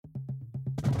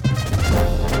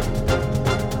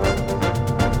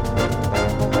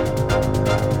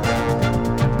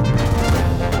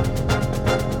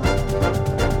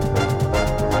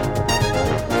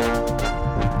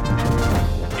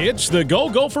It's the Go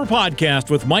Gopher Podcast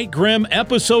with Mike Grimm,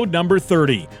 episode number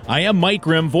 30. I am Mike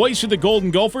Grimm, voice of the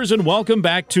Golden Gophers, and welcome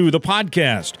back to the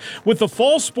podcast. With the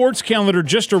fall sports calendar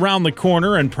just around the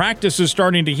corner and practices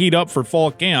starting to heat up for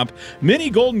fall camp, many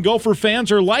Golden Gopher fans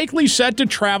are likely set to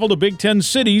travel to Big Ten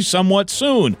cities somewhat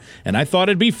soon. And I thought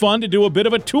it'd be fun to do a bit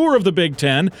of a tour of the Big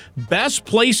Ten, Best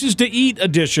Places to Eat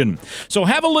edition. So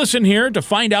have a listen here to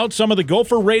find out some of the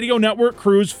Gopher Radio Network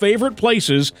crew's favorite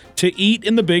places to eat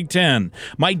in the Big Ten.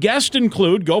 My guests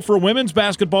include Gopher women's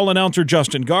basketball announcer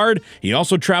Justin Gard. He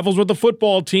also travels with the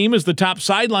football team as the top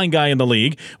sideline guy in the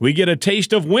league. We get a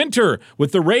taste of winter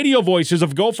with the radio voices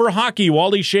of Gopher hockey,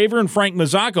 Wally Shaver and Frank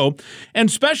Mazzacco.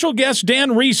 And special guest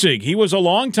Dan Riesig. He was a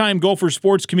longtime Gopher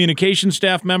sports communication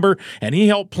staff member, and he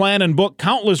helped plan and book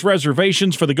countless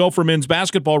reservations for the Gopher men's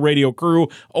basketball radio crew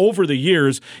over the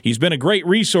years. He's been a great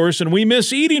resource, and we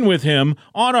miss eating with him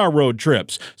on our road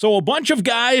trips. So a bunch of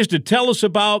guys to tell us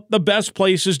about the best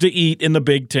places to eat in the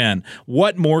Big Ten.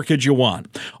 What more could you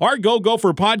want? Our Go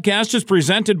Gopher podcast is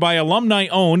presented by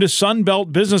alumni-owned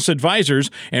Sunbelt Business Advisors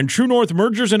and True North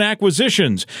Mergers and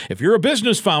Acquisitions. If you're a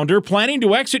business founder planning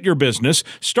to exit your business,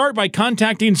 start by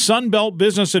contacting Sunbelt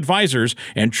Business Advisors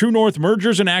and True North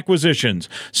Mergers and Acquisitions.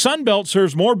 Sunbelt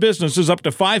serves more businesses up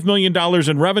to $5 million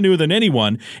in revenue than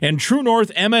anyone, and True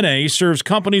North M&A serves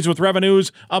companies with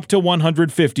revenues up to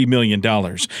 $150 million.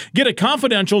 Get a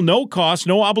confidential, no-cost,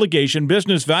 no-obligation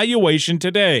business valuation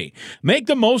today. Make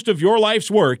the most of your life's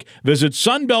work. Visit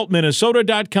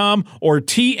sunbeltminnesota.com or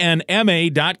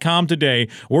tnma.com today.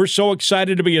 We're so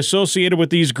excited to be associated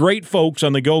with these great folks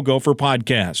on the Go Gopher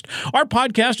podcast. Our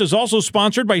podcast is also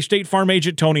sponsored by State Farm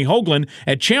agent Tony Hoagland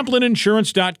at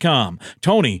ChamplinInsurance.com.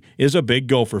 Tony is a big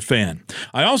Gopher fan.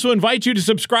 I also invite you to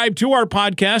subscribe to our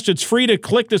podcast. It's free to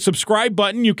click the subscribe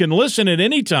button. You can listen at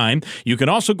any time. You can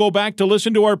also go back to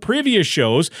listen to our previous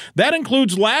shows. That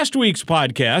includes last week's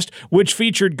podcast, which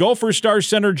featured Gopher Star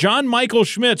center John Michael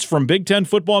Schmitz from Big Ten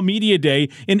Football Media Day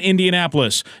in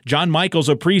Indianapolis. John Michael's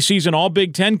a preseason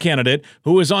All-Big Ten candidate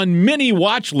who is on many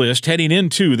watch lists heading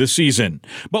into the season.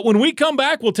 But when we come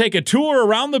back, we'll take a tour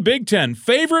around the Big Ten,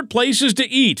 favorite places to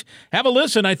eat. Have a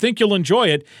listen. I think you'll enjoy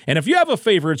it. And if you have a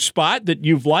favorite spot that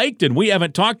you've liked and we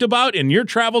haven't talked about in your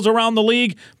travels around the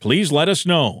league, please let us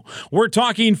know. We're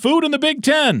talking food in the Big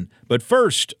Ten. But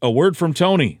first, a word from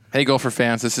Tony. Hey, Gopher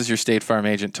fans, this is your State Farm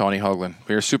agent, Tony Hoagland.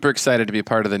 We are super excited to be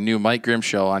part of the new Mike Grimm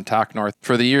Show on Talk North.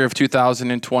 For the year of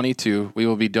 2022, we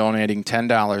will be donating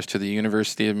 $10 to the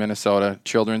University of Minnesota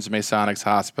Children's Masonics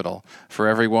Hospital for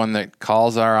everyone that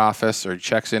calls our office or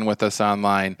checks in with us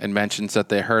online and mentions that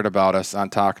they heard about us on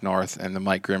Talk North and the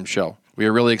Mike Grimm Show. We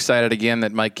are really excited again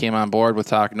that Mike came on board with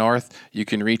Talk North. You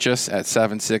can reach us at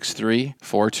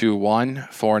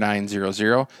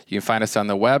 763-421-4900. You can find us on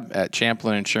the web at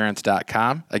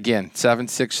ChamplinInsurance.com. Again,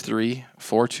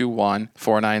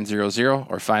 763-421-4900,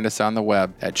 or find us on the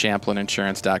web at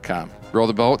ChamplinInsurance.com. Roll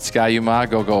the boat, Sky Yuma,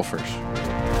 go Gophers.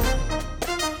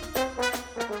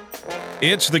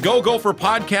 It's the Go Gopher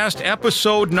Podcast,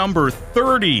 episode number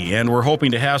 30, and we're hoping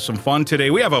to have some fun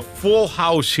today. We have a full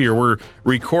house here. We're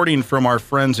recording from our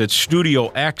friends at Studio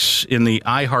X in the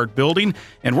iHeart building,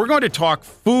 and we're going to talk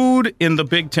food in the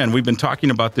Big Ten. We've been talking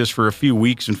about this for a few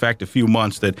weeks, in fact, a few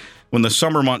months, that when the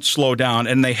summer months slow down,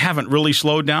 and they haven't really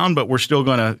slowed down, but we're still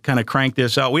going to kind of crank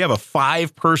this out. We have a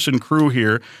 5-person crew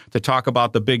here to talk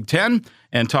about the Big Ten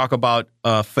and talk about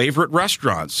favorite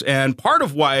restaurants. And part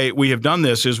of why we have done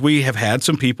this is we have had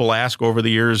some people ask over the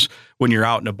years when you're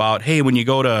out and about, hey, when you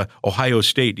go to Ohio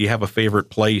State, do you have a favorite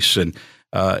place? And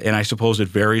I suppose it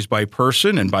varies by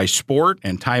person and by sport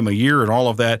and time of year and all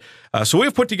of that. So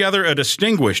we've put together a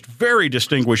very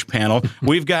distinguished panel.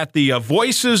 We've got the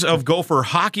voices of Gopher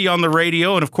hockey on the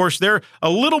radio. And, of course, they're a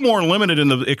little more limited in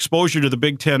the exposure to the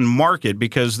Big Ten market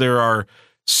because there are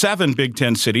 7 Big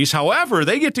Ten cities. However,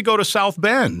 they get to go to South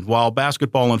Bend, while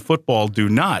basketball and football do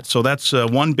not. So that's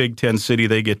one Big Ten city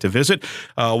they get to visit.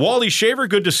 Wally Shaver,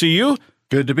 good to see you.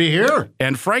 Good to be here.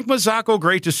 And Frank Mazzacco,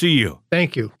 great to see you.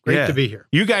 Thank you. Great to be here.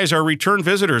 You guys are return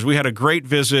visitors. We had a great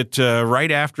visit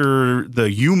right after the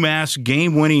UMass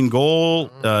game-winning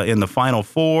goal in the Final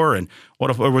Four. And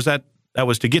what was that? That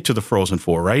was to get to the Frozen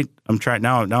Four, right? I'm trying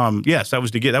now. Yes, that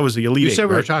was the Elite Eight. You said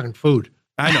we were talking food.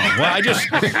 I know. Well, I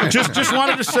just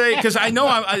wanted to say, because I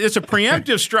know it's a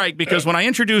preemptive strike, because when I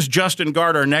introduce Justin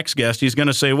Gard, our next guest, he's going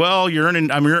to say, well,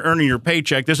 I'm earning your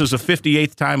paycheck. This is the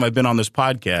 58th time I've been on this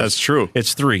podcast. That's true.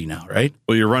 It's 3 now, right?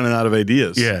 Well, you're running out of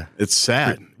ideas. Yeah. It's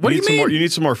sad. What do you mean? You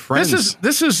need some more friends.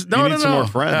 This is no. You need some more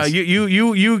friends.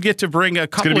 You get to bring a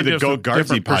couple It's going to of be the Go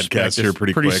different Guardsy podcast here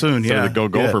pretty quick. soon. Yeah, the Go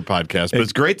Gopher podcast. But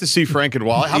it's great to see Frank and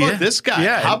Wally. How about this guy?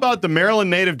 Yeah. How about the Maryland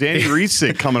native Danny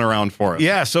Reesig coming around for us?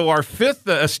 Yeah, so our fifth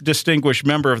distinguished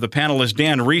member of the panel is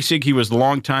Dan Reesig. He was the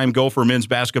longtime Gopher men's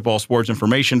basketball sports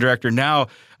information director, now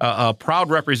a proud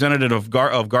representative of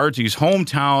Guardsy's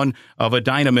hometown of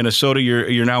Edina, Minnesota.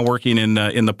 You're now working in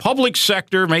the public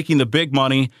sector, making the big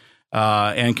money.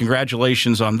 And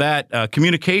congratulations on that.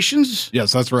 Communications?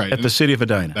 Yes, that's right. At the city of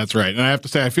Edina. That's right. And I have to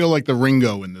say, I feel like the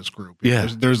Ringo in this group. Yeah.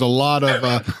 There's a lot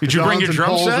of Did you bring your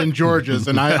drum Poles set? and Georges,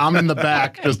 and I'm in the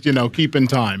back just, keeping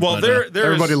time. Well, but,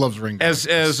 everybody loves Ringo.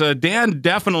 As Dan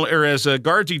definitely, or as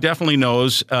Guardsy definitely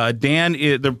knows, Dan,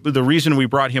 the reason we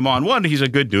brought him on, one, he's a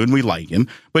good dude and we like him.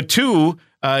 But two,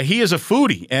 he is a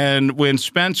foodie, and when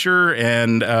Spencer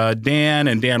and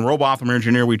Dan Robotham, our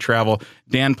engineer, we travel,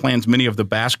 Dan plans many of the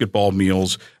basketball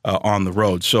meals on the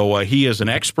road. So he is an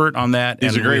expert on that.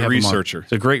 He's a great researcher.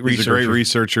 He's a great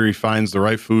researcher. He finds the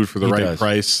right food for the right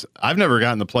price. I've never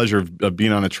gotten the pleasure of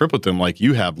being on a trip with him like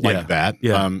you have, that.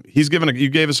 Yeah. You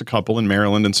gave us a couple in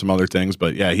Maryland and some other things,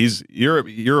 but yeah,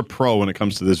 you're a pro when it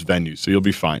comes to this venue, so you'll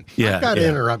be fine. Yeah, I've got to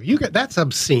interrupt you. That's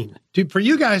obscene. For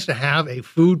you guys to have a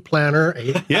food planner,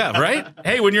 yeah, right.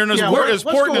 Hey, when you're in a sport as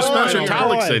Spencer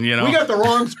Tollickson, we got the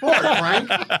wrong sport, Frank.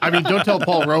 I mean, don't tell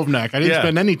Paul Rovnak. I didn't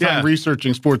spend any time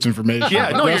researching sports information.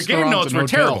 Yeah, no, your game notes were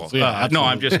terrible. Yeah, no,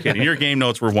 I'm just kidding. Your game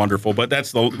notes were wonderful, but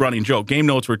that's the running joke. Game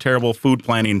notes were terrible. Food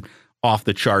planning off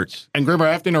the charts. And Grimmer,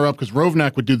 I have to interrupt because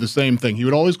Rovnak would do the same thing. He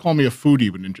would always call me a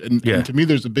foodie, and to me,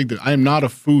 there's a big difference. I am not a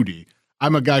foodie.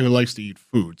 I'm a guy who likes to eat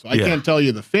food. So I can't tell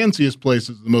you the fanciest place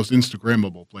is the most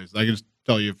Instagrammable place. I can just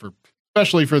tell you,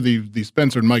 especially for the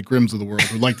Spencer and Mike Grimms of the world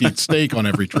who like to eat steak on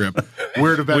every trip,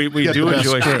 where to we do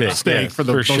enjoy steak for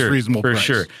the most reasonable price. For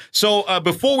sure. So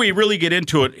before we really get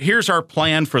into it, here's our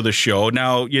plan for the show.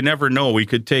 Now, you never know. We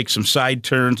could take some side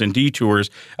turns and detours.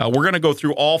 We're going to go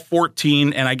through all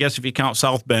 14, and I guess if you count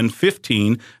South Bend,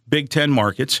 15 Big Ten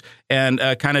markets, and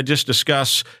kind of just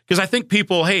discuss, because I think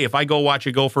people, hey, if I go watch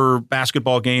a Gopher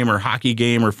basketball game or hockey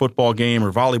game or football game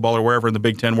or volleyball or wherever in the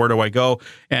Big Ten, where do I go?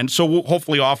 And so we'll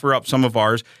hopefully offer up some of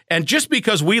ours. And just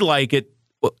because we like it,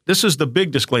 this is the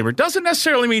big disclaimer, doesn't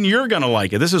necessarily mean you're going to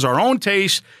like it. This is our own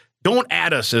taste. Don't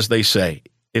add us, as they say.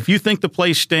 If you think the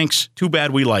place stinks, too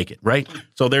bad we like it, right?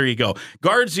 So there you go.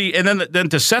 Guardsy, and then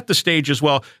to set the stage as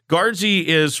well, Guardsy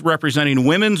is representing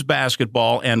women's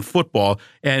basketball and football,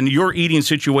 and your eating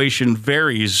situation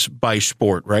varies by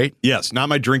sport, right? Yes, not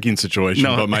my drinking situation,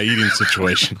 but my eating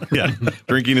situation. Yeah,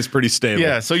 drinking is pretty stable.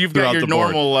 Yeah, so you've got your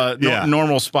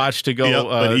normal spots to go. Yep,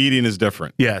 but eating is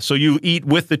different. Yeah, so you eat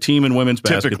with the team in women's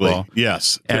basketball.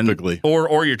 Yes, typically.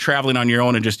 Or you're traveling on your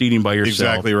own and just eating by yourself.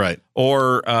 Exactly right.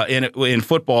 Or in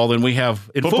football, then we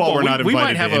have in football we're not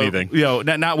invited to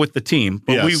anything. Not with the team,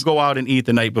 but we go out and eat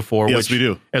the night before. Yes, we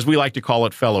do, as we like to call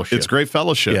it, fellowship. It's great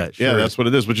fellowship. Yeah, that's what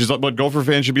it is. Which is what Gopher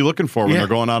fans should be looking for when they're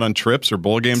going out on trips or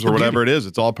bowl games or whatever it is.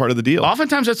 It's all part of the deal.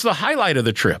 Oftentimes, it's the highlight of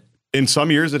the trip. In some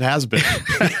years, it has been.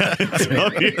 Some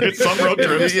road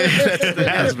trips, it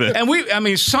has been.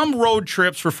 And some road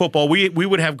trips for football, we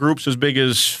would have groups as big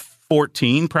as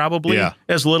 14, probably,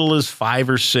 as little as 5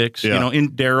 or 6. Yeah.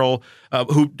 In Daryl,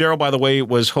 Daryl, by the way,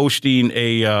 was hosting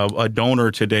a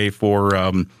donor today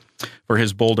for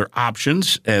his Boulder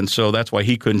options, and so that's why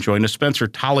he couldn't join us. Spencer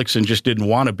Tollickson just didn't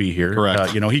want to be here.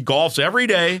 Correct. He golfs every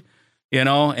day,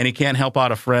 and he can't help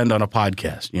out a friend on a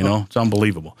podcast. It's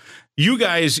unbelievable. You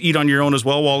guys eat on your own as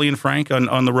well, Wally and Frank,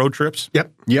 on the road trips?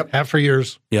 Yep. Have for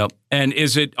years. Yep. And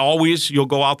is it always you'll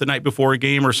go out the night before a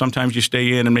game, or sometimes you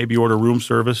stay in and maybe order room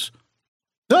service?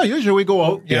 No, usually we go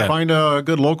out, find a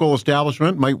good local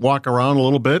establishment, might walk around a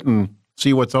little bit and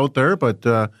see what's out there. But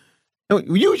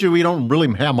usually we don't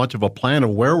really have much of a plan of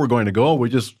where we're going to go. We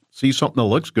just see something that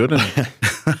looks good and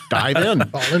dive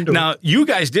in. Now, you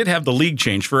guys did have the league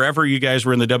change. Forever, you guys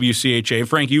were in the WCHA.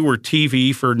 Frank, you were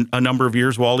TV for a number of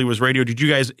years. Wally was radio. Did you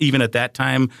guys, even at that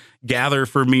time, gather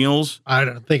for meals? I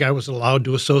don't think I was allowed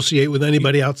to associate with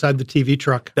anybody outside the TV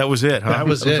truck. That was it, huh? That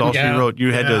was it. All she wrote.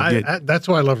 You had to. That's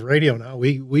why I love radio now.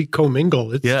 We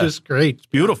commingle. It's just great. It's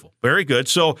beautiful. Very good.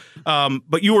 So,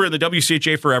 but you were in the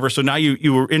WCHA forever. So now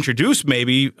you were introduced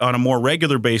maybe on a more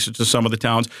regular basis to some of the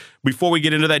towns. Before we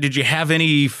get into that, did you have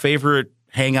any favorite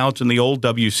hangouts in the old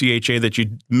WCHA that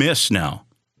you miss now?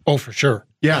 Oh, for sure.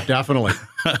 Yeah, definitely.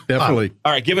 Definitely.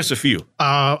 All right, give us a few.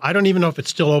 I don't even know if it's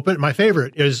still open. My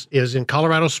favorite is in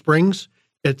Colorado Springs.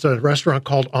 It's a restaurant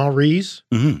called Henri's,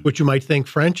 which you might think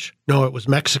French. No, it was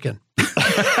Mexican.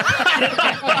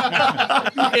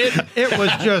 It was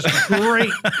just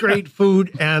great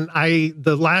food. And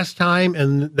the last time,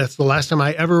 and that's the last time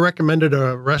I ever recommended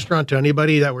a restaurant to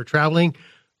anybody that were traveling,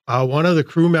 one of the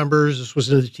crew members, this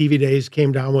was in the TV days,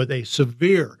 came down with a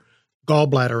severe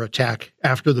gallbladder attack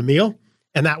after the meal.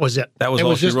 And that was it. It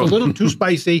was just a little too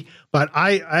spicy, but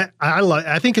I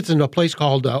think it's in a place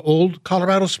called Old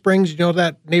Colorado Springs. You know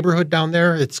that neighborhood down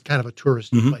there? It's kind of a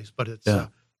touristy place, but it's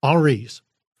Henri's.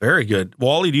 Very good.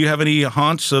 Wally, do you have any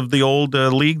haunts of the old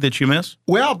league that you miss?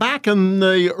 Well, back in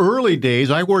the early days,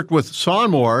 I worked with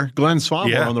Glenn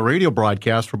Sonmore on the radio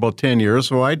broadcast for about 10 years.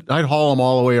 So I'd haul him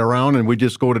all the way around, and we'd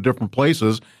just go to different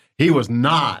places. He was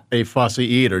not a fussy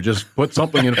eater. Just put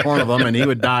something in front of him, and he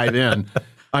would dive in.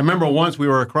 I remember once we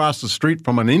were across the street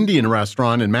from an Indian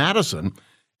restaurant in Madison,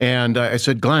 and I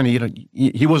said, Glenn,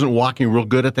 he wasn't walking real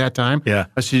good at that time. Yeah.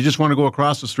 I said, you just want to go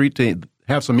across the street to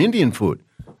have some Indian food.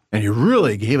 And he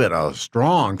really gave it a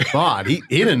strong thought. He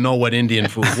didn't know what Indian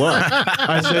food was.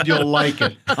 I said, you'll like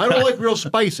it. I don't like real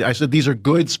spicy. I said, these are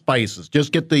good spices.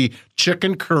 Just get the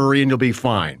chicken curry and you'll be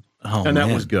fine. Oh, and man.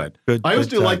 that was good. I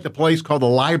used to like the place called the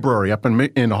Library up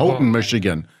in Houghton,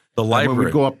 Michigan. The library. When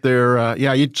we go up there,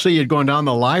 you'd see you'd going down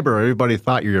the library. Everybody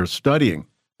thought you were studying.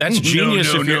 That's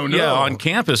genius if you're on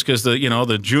campus, because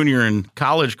the junior in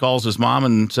college calls his mom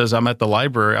and says, I'm at the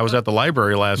library. I was at the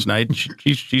library last night.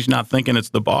 She's not thinking it's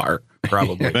the bar,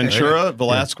 probably. Ventura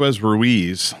Velasquez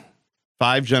Ruiz.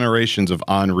 5 generations of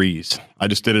Henri's. I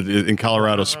just did it in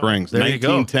Colorado Springs. There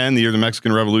 1910, the year the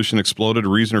Mexican Revolution exploded,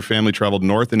 Ruiz and her family traveled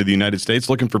north into the United States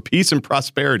looking for peace and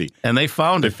prosperity. And they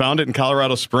found it. They found it in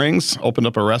Colorado Springs, opened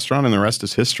up a restaurant, and the rest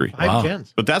is history.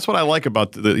 But that's what I like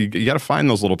about you got to find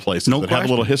those little places that have a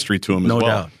little history to them as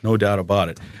well. No doubt about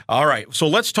it. All right, so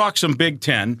let's talk some Big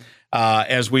Ten.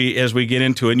 As we get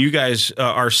into it, and you guys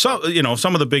are some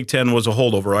of the Big Ten was a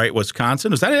holdover, right?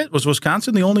 Wisconsin, is that it? Was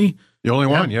Wisconsin the only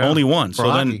one? Yeah, only one. For so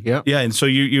hockey, then, and so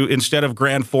you instead of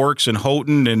Grand Forks and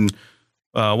Houghton and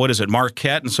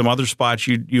Marquette and some other spots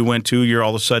you went to, you're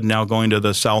all of a sudden now going to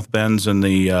the South Bends and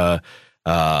the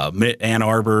Ann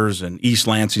Arbors and East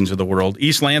Lansings of the world.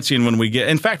 East Lansing,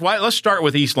 in fact, let's start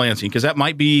with East Lansing, because that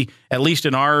might be, at least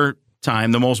in our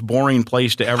time, the most boring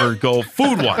place to ever go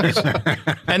food-wise.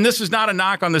 And this is not a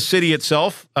knock on the city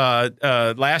itself.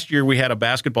 Last year we had a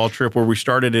basketball trip where we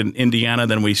started in Indiana,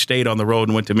 then we stayed on the road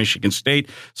and went to Michigan State.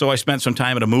 So I spent some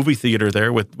time at a movie theater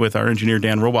there with our engineer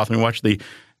Dan Roboth, and we watched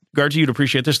Guardsy, you'd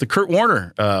appreciate this, the Kurt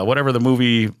Warner, whatever the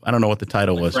movie, I don't know what the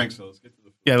title was. Frank, so let's get to the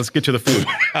food. Yeah, let's get to the food.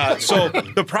 So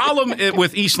the problem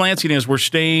with East Lansing is we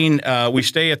stay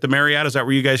at the Marriott. Is that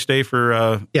where you guys stay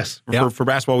for? Yes. For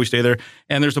basketball, we stay there.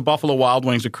 And there's the Buffalo Wild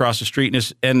Wings across the street.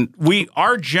 And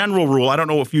our general rule, I don't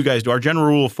know if you guys do, our general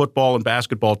rule of football and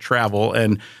basketball travel,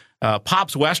 and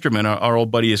Pops Westerman, our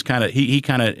old buddy, is he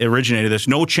kind of originated this.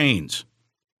 No chains.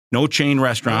 No chain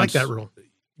restaurants. I like that rule.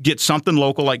 Get something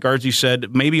local, like Guardsy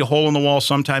said, maybe a hole in the wall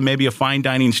sometime, maybe a fine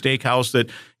dining steakhouse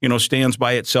that, stands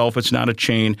by itself. It's not a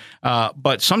chain.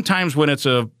 But sometimes when it's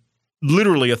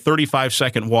literally a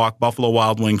 35-second walk, Buffalo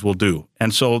Wild Wings will do.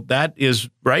 And so that is,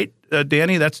 right,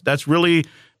 Danny? That's really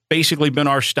basically been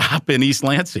our stop in East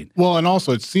Lansing. Well, and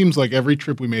also it seems like every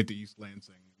trip we made to East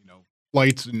Lansing,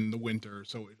 flights in the winter,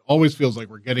 so it always feels like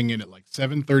we're getting in at like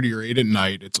 7:30 or 8 at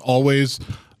night. It's always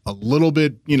a little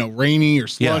bit, rainy or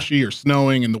slushy or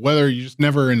snowing, and the weather, you're just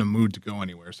never in a mood to go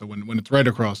anywhere. So when it's right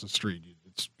across the street,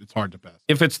 it's hard to pass.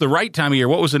 If it's the right time of year,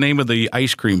 what was the name of the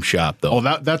ice cream shop, though?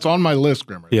 Oh, that's on my list,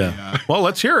 Grimmer. Yeah. Well,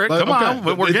 let's hear it. Come on.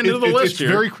 We're getting to the list here.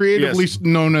 It's very creatively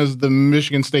known as the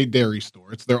Michigan State Dairy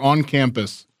Store. It's their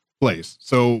on-campus place.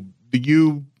 So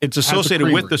it's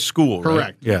associated with the school, right?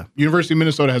 Correct. Yeah. University of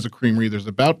Minnesota has a creamery. There's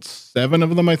about 7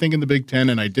 of them, I think, in the Big Ten,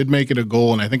 and I did make it a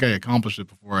goal, and I think I accomplished it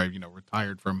before I,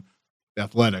 retired from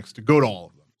athletics, to go to all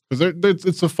of them, because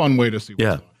it's a fun way to see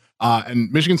what's on.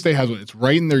 And Michigan State has one. It's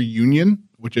right in their Union,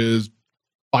 which is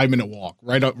 5-minute walk,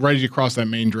 right as you cross that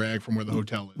main drag from where the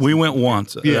hotel is. We went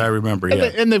once. I remember.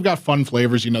 And they've got fun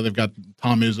flavors. They've got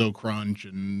Tom Izzo Crunch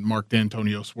and Mark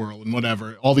D'Antonio Swirl and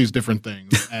whatever, all these different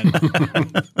things. And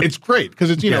it's great because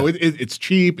it's it's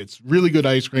cheap. It's really good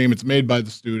ice cream. It's made by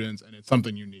the students, and it's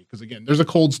something unique. Because again, there's a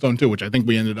Cold Stone too, which I think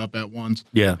we ended up at once.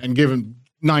 Yeah. And given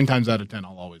 9 times out of 10,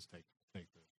 I'll always take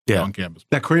the on campus.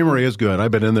 That creamery is good.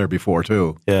 I've been in there before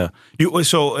too. Yeah.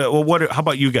 How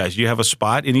about you guys? Do you have a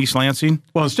spot in East Lansing?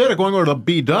 Well, instead of going over to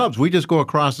B Dubs, we just go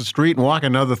across the street and walk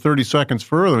another 30 seconds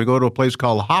further. We go to a place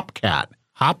called Hopcat.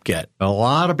 Hopcat. A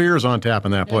lot of beers on tap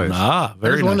in that place. Ah,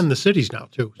 very There's nice. One in the cities now,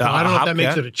 too. So I don't know if that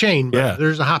makes it a chain, but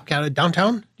there's a Hopcat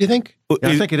downtown, do you think?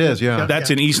 I think it is, yeah. That's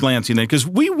in East Lansing then, because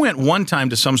we went one time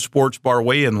to some sports bar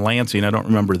way in Lansing. I don't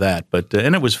remember that, but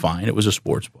and it was fine. It was a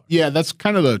sports bar. Yeah, that's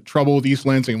kind of the trouble with East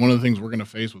Lansing. One of the things we're going to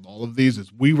face with all of these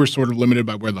is we were sort of limited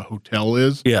by where the hotel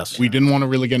is. Yes. We didn't want to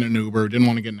really get in an Uber, didn't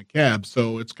want to get in a cab,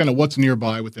 so it's kind of what's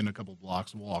nearby within a couple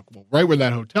blocks walk. Well, right where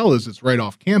that hotel is, it's right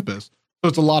off campus. So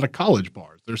it's a lot of college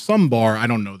bars. There's some bar, I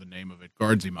don't know the name of it,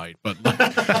 Guardsy might, but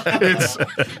it's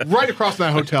right across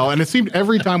that hotel. And it seemed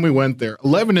every time we went there,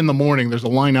 11 in the morning, there's a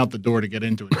line out the door to get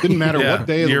into it. It didn't matter what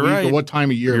day of the week or what time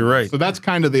of year. You're right. So that's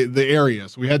kind of the area.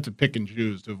 So we had to pick and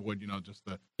choose to avoid, just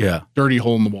the dirty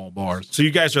hole-in-the-wall bars. So you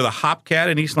guys are the Hopcat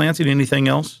in East Lansing. Anything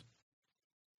else?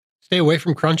 Stay away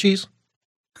from Crunchies.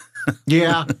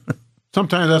 Yeah.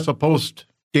 Sometimes that's a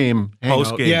post-game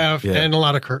hangout. Yeah, and a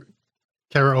lot of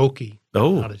karaoke.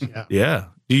 Oh, yeah.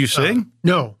 Do you sing?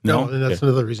 No. And that's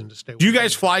another reason to stay. Do you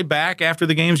guys fly back after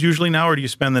the games usually now, or do you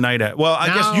spend the night at? Well, I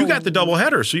guess you got the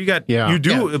doubleheader, so you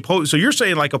do. So you're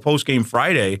saying like a post game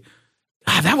Friday.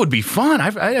 That would be fun.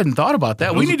 I hadn't thought about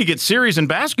that. We need to get serious in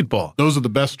basketball. Those are the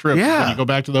best trips. Yeah. When you go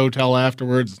back to the hotel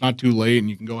afterwards, it's not too late, and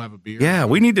you can go have a beer. Yeah,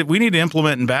 we need to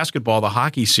implement in basketball the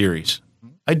hockey series.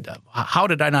 How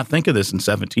did I not think of this in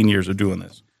 17 years of doing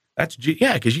this?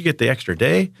 Because you get the extra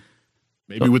day.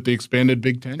 Maybe with the expanded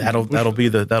Big Ten. That'll be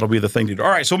the thing to do. All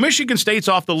right, so Michigan State's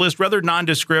off the list, rather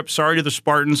nondescript. Sorry to the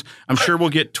Spartans. I'm sure we'll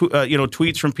get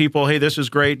tweets from people. Hey, this is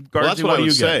great. Well, that's what I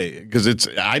would say, because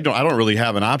I don't really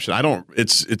have an option.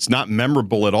 It's not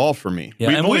memorable at all for me. Yeah,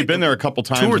 We've only been there a couple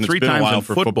times, 2 or 3 times in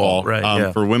for football.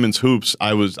 Right, for women's hoops,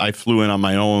 I flew in on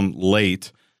my own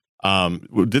late.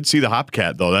 Did see the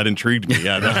Hopcat though. That intrigued me.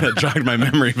 Yeah, that jogged my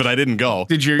memory, but I didn't go.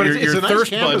 Did your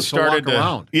thirst buds started to walk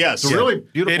around? Yes, it's a really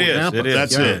beautiful campus. It is.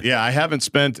 That's it. Yeah, I haven't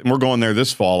spent. And we're going there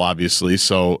this fall, obviously.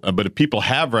 So, but if people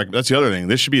have, that's the other thing.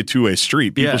 This should be a two-way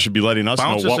street. People should be letting us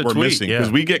know what we're missing, because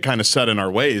we get kind of set in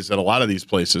our ways at a lot of these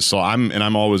places. So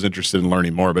I'm always interested in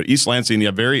learning more. But East Lansing,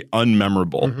 very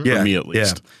unmemorable for me at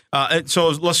least. Yeah. So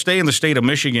let's stay in the state of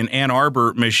Michigan, Ann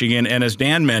Arbor, Michigan, and as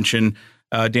Dan mentioned.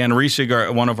 Dan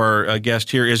Riesig, one of our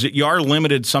guests here, is that you are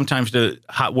limited sometimes to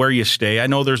where you stay. I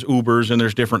know there's Ubers and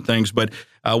there's different things, but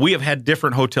we have had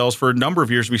different hotels for a number of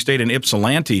years. We stayed in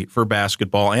Ypsilanti for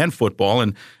basketball and football,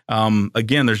 and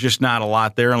again, there's just not a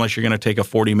lot there unless you're going to take a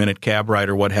 40-minute cab ride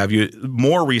or what have you.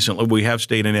 More recently, we have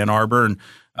stayed in Ann Arbor,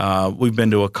 and we've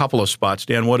been to a couple of spots.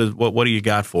 Dan, what do you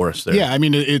got for us there? Yeah, I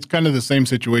mean, it's kind of the same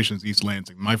situation as East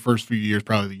Lansing. My first few years,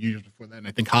 probably the years before that, and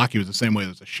I think hockey was the same way. There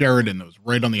was a Sheridan that was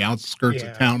right on the outskirts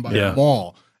of town by the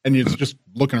mall, and you're just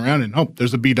looking around and,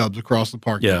 there's a B-Dubs across the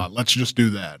parking lot. Let's just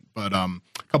do that. But a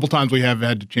couple times we have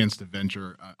had the chance to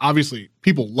venture. Obviously,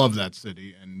 people love that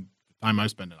city, and the time I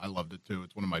spent it, I loved it too.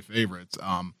 It's one of my favorites.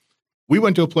 We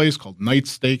went to a place called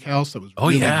Knight's Steakhouse that was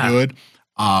really good.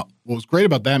 What was great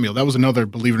about that meal, that was another,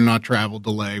 believe it or not, travel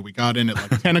delay. We got in at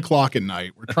like 10 o'clock at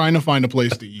night. We're trying to find a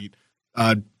place to eat.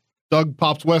 Doug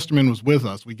Pops Westerman was with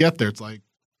us. We get there. It's like,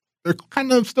 they're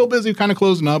kind of still busy, kind of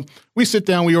closing up. We sit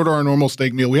down. We order our normal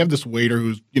steak meal. We have this waiter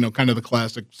who's, kind of the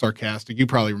classic sarcastic. You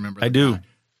probably remember that. I do. Guy.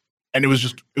 And it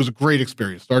was a great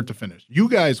experience, start to finish. You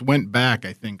guys went back,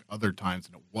 I think, other times,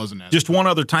 and it wasn't as just one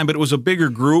other time, but it was a bigger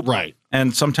group. Right.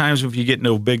 And sometimes if you get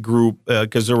into a big group,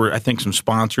 because there were, I think, some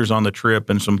sponsors on the trip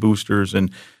and some boosters,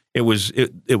 and it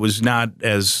was not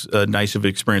as nice of an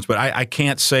experience. But I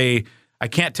can't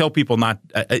tell people not.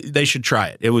 They should try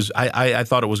it. It was. I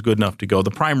thought it was good enough to go.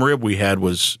 The prime rib we had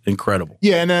was incredible.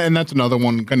 Yeah, and that's another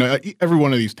one. Kind of every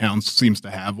one of these towns seems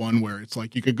to have one where it's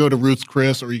like you could go to Ruth's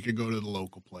Chris or you could go to the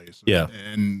local place. Yeah,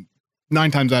 and 9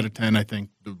 times out of 10, I think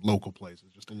the local place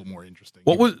is just a little more interesting.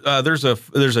 What was there's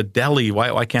a deli?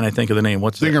 Why can't I think of the name?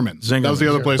 What's Zingerman's? That was the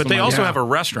other place. But they also have a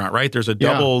restaurant, right? There's a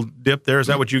double dip there. Is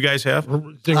that what you guys have?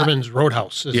 Zingerman's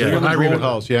Roadhouse. Zingerman's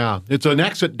Roadhouse. Yeah, it's an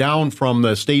exit down from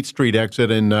the State Street exit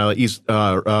in East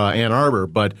Ann Arbor.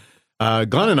 But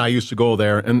Glenn and I used to go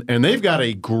there, and they've got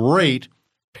a great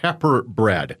pepper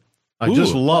bread. I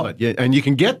just love it. And you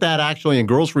can get that actually in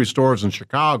grocery stores in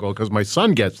Chicago because my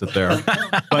son gets it there.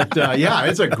 But,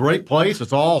 it's a great place.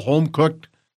 It's all home-cooked,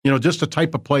 just the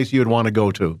type of place you'd want to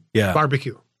go to. Yeah.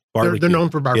 Barbecue. They're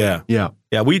known for barbecue.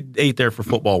 Yeah, we ate there for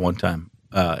football one time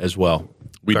as well.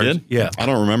 We did? Yeah. I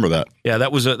don't remember that. Yeah,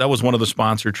 that was one of the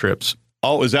sponsored trips.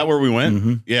 Oh, is that where we went?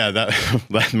 Mm-hmm. Yeah,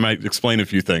 that might explain a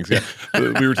few things. Yeah,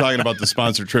 we were talking about the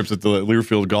sponsored trips at the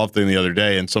Learfield Golf thing the other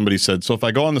day, and somebody said, so if I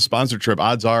go on the sponsored trip,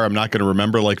 odds are I'm not going to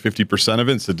remember like 50% of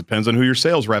it. So it depends on who your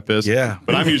sales rep is. Yeah.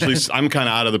 But I'm kind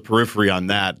of out of the periphery on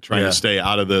that, trying to stay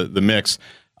out of the mix.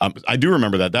 I do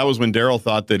remember that. That was when Daryl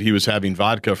thought that he was having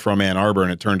vodka from Ann Arbor,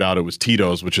 and it turned out it was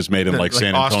Tito's, which is made in like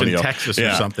San Antonio, Austin, Texas,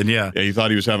 or something. Yeah, he thought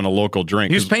he was having a local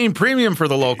drink. He was paying premium for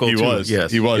the local. He was.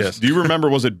 Yes, he was. Yes. Do you remember?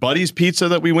 Was it Buddy's Pizza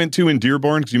that we went to in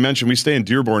Dearborn? Because you mentioned we stay in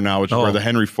Dearborn now, which is where the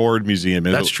Henry Ford Museum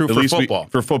is. That's true for football.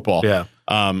 For football, yeah.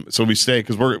 So we stay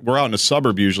because we're out in a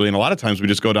suburb usually, and a lot of times we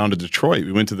just go down to Detroit.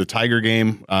 We went to the Tiger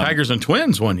game, Tigers and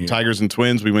Twins one year. Tigers and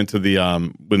Twins. We went to the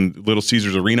when Little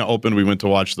Caesars Arena opened. We went to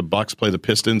watch the Bucks play the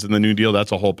Pistons in the New Deal.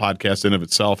 That's a whole podcast in of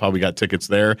itself. How we got tickets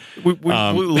there. We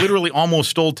literally almost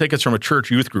stole tickets from a church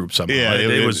youth group somehow. Yeah,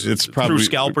 it's probably through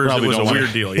scalpers. It was a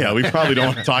weird deal. Yeah, we probably don't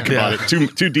want to talk about it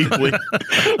too deeply.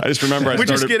 I just remember we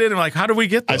just get in and like, how do we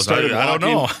get those? I don't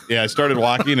know. Yeah, I started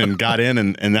walking and got in,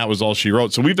 and that was all she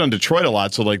wrote. So we've done Detroit a lot.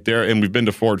 So like there. And we've been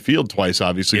to Ford Field twice,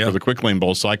 obviously, for the Quick Lane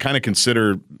Bowl. So I kind of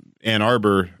consider Ann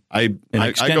Arbor an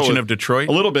extension of Detroit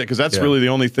a little bit because that's really the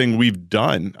only thing we've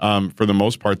done for the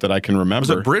most part that I can remember. Was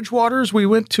it Bridgewater's we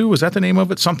went to? Was that the name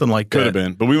of it? Something like that. Could have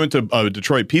been. But we went to a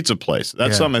Detroit pizza place.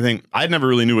 That's something I think I never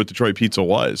really knew what Detroit pizza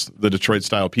was, the Detroit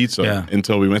style pizza,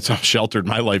 until we went to Sheltered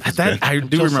My Life. I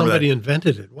do remember somebody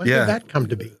invented it. When did that come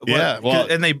to be?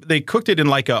 And they cooked it in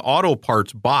like an auto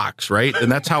parts box, right? And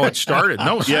that's how it started.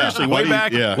 No, seriously, way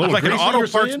back. It was like an auto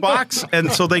parts box. And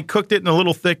so they cooked it in a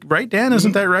little thick, right, Dan?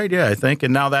 Isn't that right? Yeah, I think.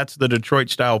 And now that's the Detroit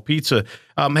style pizza.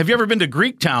 Have you ever been to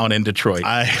Greektown in Detroit?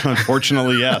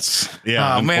 Unfortunately, yes.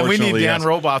 Yeah. Oh man, we need Dan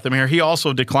Robotham here. He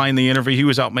also declined the interview. He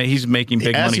was out. He's making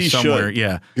big money somewhere. Should.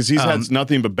 Yeah, because he's had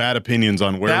nothing but bad opinions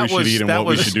on where we should eat and what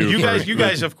we should do. You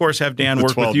guys, of course, have Dan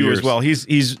work with you years. as well.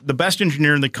 He's the best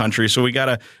engineer in the country, so we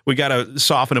gotta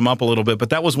soften him up a little bit. But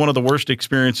that was one of the worst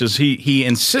experiences. He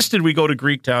insisted we go to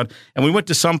Greektown, and we went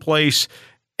to some place.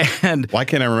 And why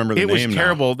can't I remember the name? It was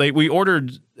terrible. We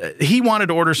ordered. He wanted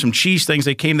to order some cheese things.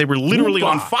 They came. They were literally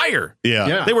on fire.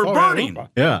 Yeah. They were burning.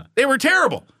 Yeah. They were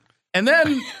terrible. And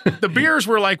then the beers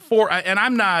were like 4. And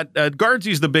I'm not.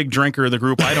 Guardsy's the big drinker of the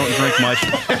group. I don't drink much.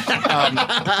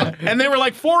 And they were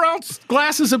like 4-ounce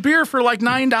glasses of beer for like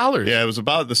 $9. Yeah, it was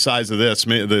about the size of this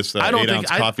 8-ounce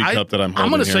coffee cup that I'm holding. I'm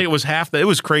going to here. say it was half that. It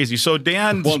was crazy. So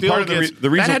Dan still part of gets, the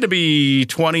reason, that had to be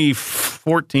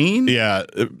 2014. Yeah,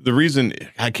 the reason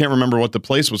I can't remember what the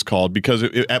place was called because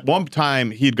at one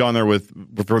time he'd gone there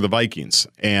for the Vikings,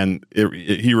 and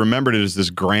he remembered it as this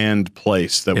grand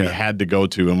place that we had to go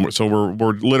to, and so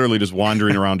we're literally just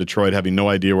wandering around Detroit, having no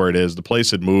idea where it is. The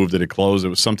place had moved, it had closed, it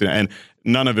was something, and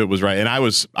none of it was right. And I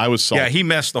was salty. Yeah, he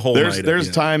messed the whole night. There's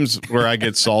times where I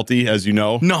get salty, as you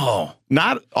know. No.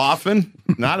 Not often.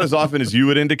 Not as often as you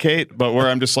would indicate, but where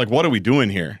I'm just like, what are we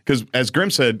doing here? Because as Grim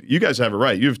said, you guys have it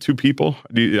right. You have 2 people.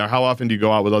 How often do you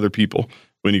go out with other people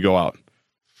when you go out?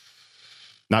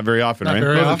 Not very often, right?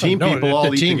 Very often. The team people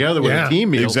all eat together with a team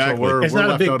meal. Exactly. So we're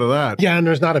left out of that. Yeah, and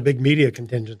there's not a big media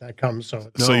contingent that comes.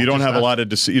 So you don't have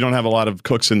a lot of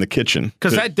cooks in the kitchen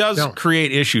because that does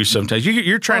create issues sometimes.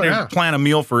 You're trying to plan a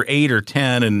meal for 8 or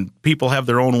 10, and people have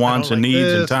their own wants and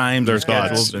needs and times, their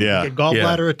schedules.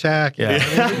 Gallbladder attack. So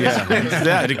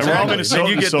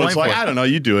it's like, I don't know,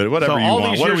 you do it, whatever you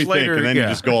want. What do we think? And then you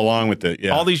just go along with it. Yeah.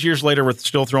 All these years later, we're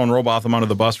still throwing Robotham under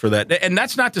the bus for that. And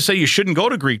that's not to say you shouldn't go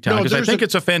to Greektown because I think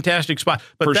it's a fantastic spot.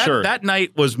 But that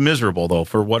night was miserable, though,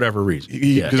 for whatever reason.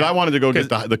 Because I wanted to go get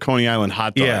the Coney Island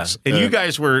hot dogs. Yeah. And you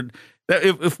guys were,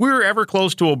 if we were ever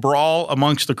close to a brawl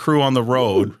amongst the crew on the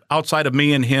road, outside of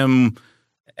me and him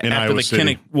in after Iowa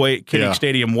the Kinnick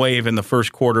Stadium wave in the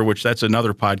first quarter, which that's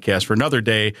another podcast for another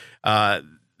day,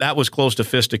 that was close to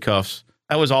fisticuffs.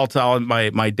 That was all telling.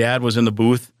 My dad was in the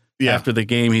booth after the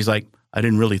game. He's like, I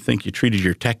didn't really think you treated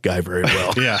your tech guy very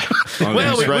well.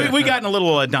 Well, we got in a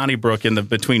little Donnybrook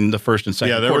between the first and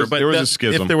second quarter. There was a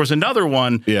schism. If there was another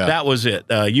one, that was it.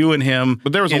 You and him.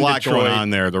 But there was a lot Detroit. going on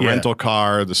there. The rental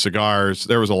car, the cigars.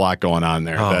 There was a lot going on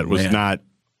there that was not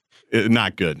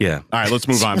good. Yeah. All right, let's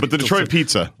move on. But the Detroit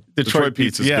pizza. Detroit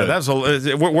pizza. Yeah,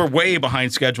 good. We're way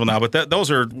behind schedule now, but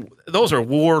those are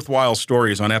worthwhile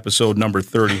stories on episode number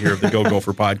 30 here of the Go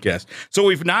Gopher podcast. So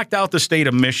we've knocked out the state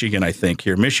of Michigan, I think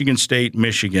here. Michigan State,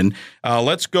 Michigan.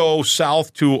 Let's go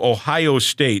south to Ohio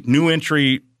State. New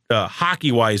entry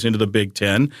hockey-wise into the Big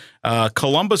Ten.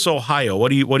 Columbus, Ohio. What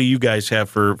do you guys have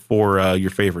for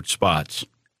your favorite spots?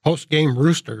 Post-game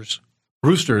Roosters.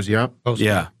 Roosters, yeah.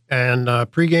 Yeah. And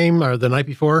pregame or the night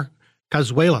before,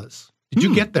 Cazuelas. Did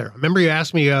you get there? Remember you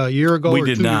asked me a year ago? We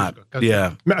did not.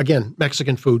 Yeah. Again,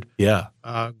 Mexican food. Yeah.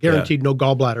 Guaranteed no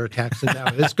gallbladder attacks.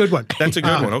 It's a good one. That's a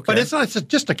good one. Okay. But it's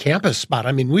just a campus spot.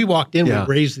 I mean, we walked in, we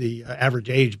raised the average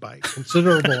age by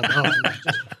considerable amounts.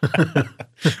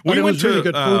 It was really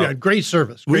good food. Great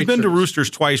service. We've been to Roosters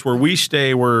twice where we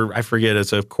stay where, I forget,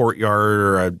 it's a Courtyard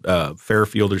or a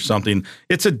Fairfield or something.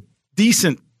 It's a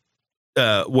decent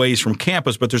ways from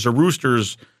campus, but there's a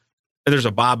Roosters. There's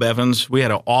a Bob Evans. We had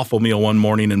an awful meal one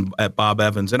morning at Bob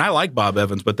Evans, and I like Bob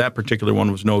Evans, but that particular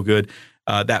one was no good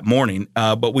that morning.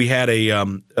 But we had a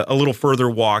little further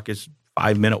walk. It's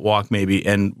 5-minute walk maybe,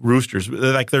 and Roosters,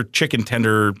 like their chicken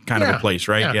tender kind of a place,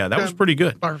 right? Yeah, that was pretty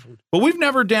good. Bar food. But we've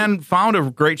never, Dan, found a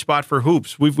great spot for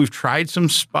hoops. We've tried some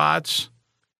spots.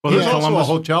 Well, there's also a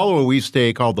hotel where we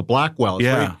stay called the Blackwell. It's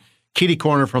right kitty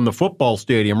corner from the football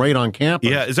stadium, right on campus.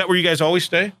 Yeah, is that where you guys always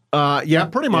stay? Yeah,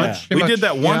 pretty much. We did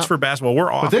that once for basketball.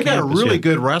 We're off. But they got a really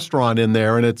good restaurant in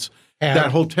there, and it's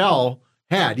that hotel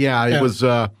had. It was.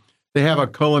 They have a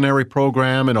culinary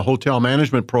program and a hotel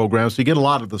management program, so you get a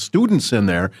lot of the students in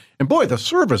there. And boy, the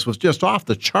service was just off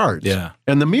the charts. Yeah,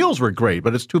 and the meals were great,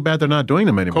 but it's too bad they're not doing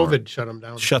them anymore. COVID shut them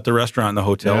down. Shut the restaurant and the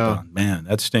hotel down. Man,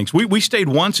 that stinks. We stayed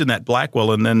once in that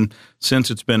Blackwell, and then since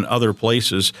it's been other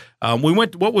places. We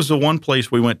went. What was the one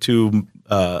place we went to?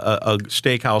 A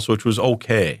steakhouse, which was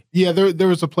okay. Yeah, there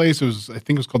was a place. I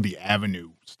think it was called the Avenue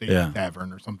Steak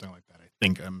Tavern or something like that. I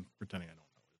think I'm pretending I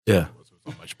don't know. Yeah.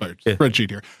 So much better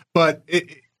spreadsheet here, but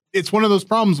it's one of those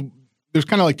problems. There's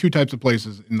kind of like two types of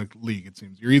places in the league. It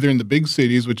seems you're either in the big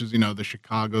cities, which is the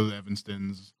Chicago, the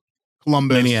Evanstons,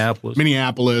 Columbus,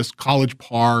 Minneapolis, College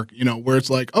Park. Where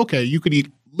it's like, okay, you could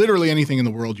eat literally anything in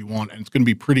the world you want, and it's going to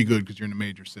be pretty good because you're in a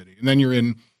major city. And then you're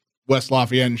in West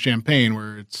Lafayette and Champaign,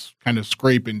 where it's kind of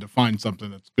scraping to find something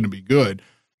that's going to be good.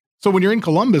 So when you're in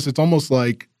Columbus, it's almost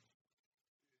like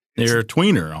they're a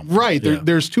tweener. Almost. Right.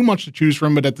 There's too much to choose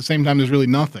from, but at the same time, there's really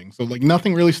nothing. So,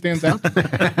 nothing really stands out.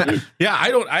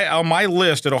 On my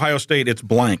list at Ohio State, it's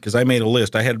blank because I made a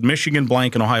list. I had Michigan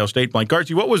blank and Ohio State blank.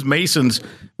 Gartsy, what was Mason's?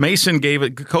 Mason gave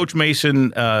it, Coach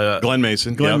Mason. Glenn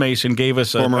Mason. Glenn Mason gave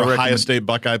us former Ohio State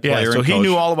Buckeye player. Yeah, so he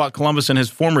knew all about Columbus, and his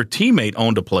former teammate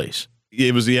owned a place.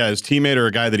 It was his teammate or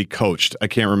a guy that he coached. I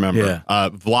can't remember. Yeah.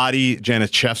 Vlade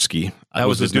Janiszewski. That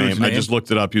was his name. I just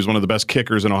looked it up. He was one of the best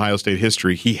kickers in Ohio State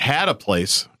history. He had a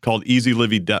place called Easy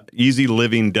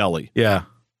Living Deli. Yeah.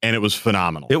 And it was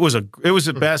phenomenal. It was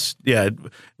the best. Yeah.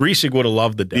 Riesig would have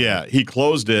loved the deli. Yeah. He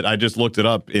closed it. I just looked it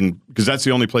up because that's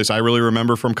the only place I really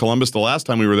remember from Columbus. The last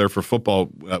time we were there for football,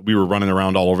 we were running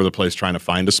around all over the place trying to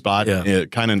find a spot. Yeah.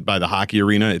 Kind of by the hockey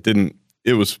arena.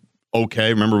 It was okay.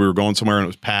 Remember, we were going somewhere and it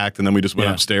was packed, and then we just went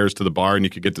upstairs to the bar and you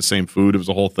could get the same food. It was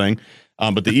a whole thing.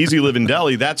 But the Easy Living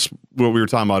Deli, that's what we were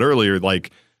talking about earlier.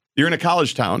 Like, you're in a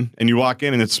college town and you walk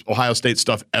in and it's Ohio State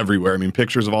stuff everywhere. I mean,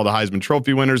 pictures of all the Heisman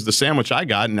Trophy winners. The sandwich I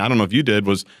got, and I don't know if you did,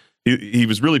 was he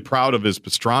was really proud of his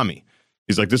pastrami.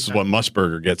 He's like, this is what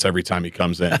Musburger gets every time he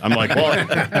comes in. I'm like, well,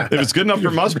 if it's good enough for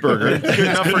Musburger, it's good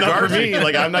enough for me.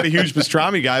 Like, I'm not a huge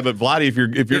pastrami guy, but Vlade, if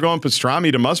you're going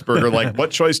pastrami to Musburger, like,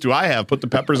 what choice do I have? Put the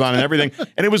peppers on and everything.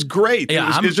 And it was great.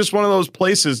 Yeah, it's just one of those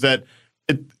places that,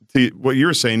 what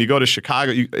you're saying, you go to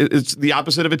Chicago, it's the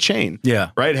opposite of a chain.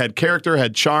 Yeah. Right? Had character,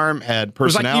 had charm, had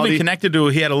personality. It was like even connected to,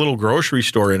 he had a little grocery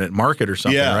store in it, Market or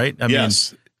something, right? I mean,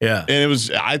 yeah.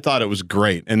 And I thought it was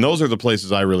great. And those are the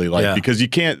places I really like because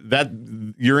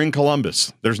you're in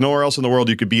Columbus. There's nowhere else in the world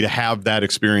you could be to have that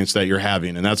experience that you're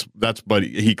having. And but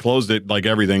he closed it like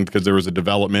everything because there was a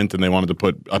development and they wanted to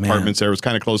put apartments there. It was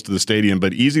kind of close to the stadium,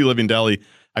 but Easy Living Deli,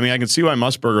 I mean, I can see why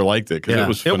Musburger liked it because it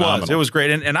was phenomenal. It was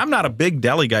great. And I'm not a big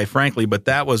deli guy, frankly, but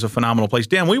that was a phenomenal place.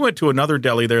 Dan, we went to another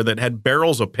deli there that had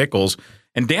barrels of pickles.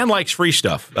 And Dan likes free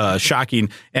stuff, shocking.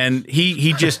 And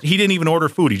he didn't even order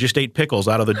food. He just ate pickles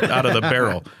out of the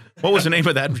barrel. What was the name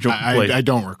of that place? I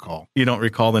don't recall. You don't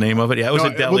recall the name of it? Yeah, it was a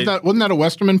deli. Wasn't that a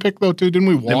Westerman pick though too? Didn't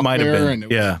we walk might there? Have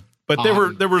been. But there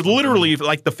were literally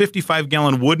like the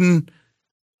 55-gallon wooden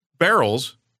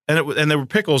barrels. And there were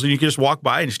pickles, and you could just walk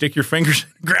by and stick your fingers,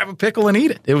 grab a pickle, and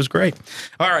eat it. It was great.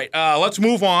 All right, let's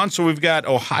move on. So we've got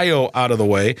Ohio out of the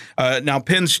way. Now,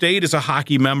 Penn State is a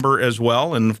hockey member as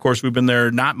well, and of course, we've been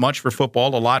there not much for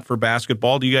football, a lot for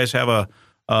basketball. Do you guys have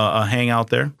a hangout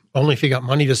there? Only if you got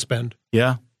money to spend.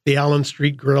 Yeah. The Allen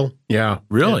Street Grill. Yeah.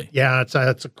 Really? Yeah, it's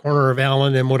a corner of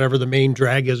Allen and whatever the main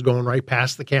drag is going right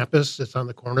past the campus. It's on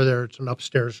the corner there. It's an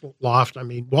upstairs loft. I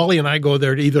mean, Wally and I go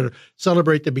there to either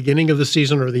celebrate the beginning of the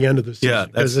season or the end of the season. Yeah,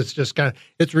 because it's just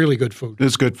it's really good food.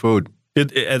 It's good food.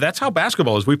 That's how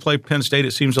basketball is. We play Penn State,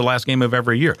 it seems, the last game of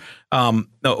every year. Home.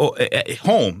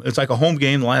 It's like a home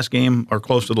game, the last game, or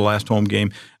close to the last home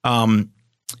game.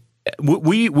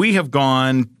 We have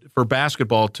gone for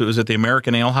basketball is it the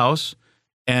American Ale House?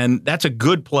 And that's a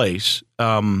good place.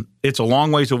 It's a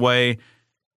long ways away.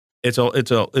 It's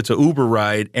a Uber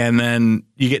ride, and then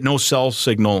you get no cell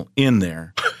signal in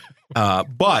there.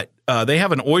 But they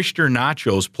have an oyster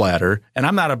nachos platter, and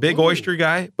I'm not a big oyster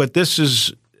guy, but this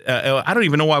is I don't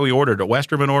even know why we ordered it.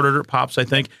 Westerman ordered it, Pops, I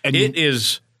think. And it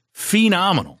is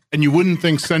phenomenal. And you wouldn't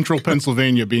think Central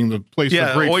Pennsylvania being the place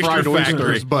for great fried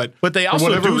oysters, but they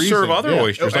also do serve other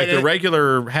oysters, like the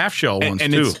regular half-shell ones,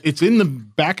 and too. It's in the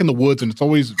back in the woods, and it's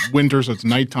always winter, so it's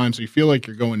nighttime, so you feel like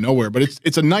you're going nowhere. But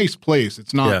it's a nice place.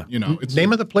 It's not, It's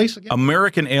name of the place again?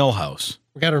 American Ale House.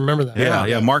 We got to remember that.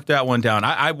 Yeah. Mark that one down.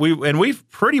 We've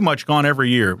pretty much gone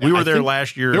every year. We were there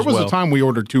last year. There was a time we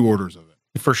ordered 2 orders of it.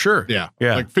 For sure. Yeah.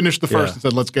 Like finished the first and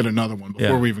said, let's get another one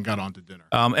before we even got on to dinner.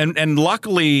 And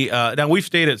luckily, now we've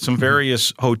stayed at some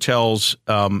various hotels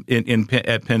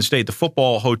at Penn State. The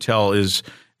football hotel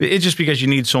it's just because you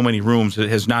need so many rooms. It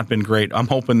has not been great. I'm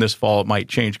hoping this fall it might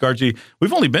change. Guardsy,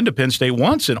 we've only been to Penn State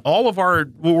once in all of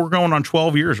we're going on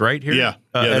 12 years, right? Here? Yeah.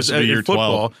 This is year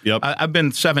football. 12. Yep. I've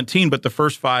been 17, but the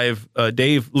first 5,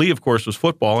 Dave Lee, of course, was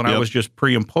football, and I was just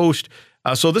pre and post.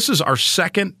 So this is our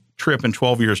second trip in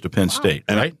 12 years to Penn State,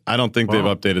 right? I don't think they've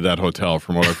updated that hotel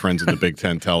from what our friends in the Big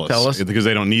Ten tell us. Because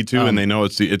they don't need to, and they know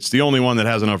it's the only one that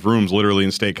has enough rooms literally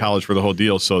in State College for the whole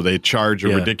deal, so they charge a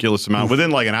ridiculous amount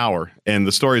within like an hour, and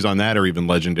the stories on that are even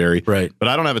legendary. Right. But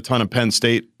I don't have a ton of Penn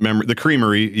State memory. The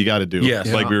Creamery, you got to do.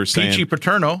 Yes. Like we were saying. Peachy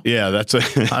Paterno. Yeah, that's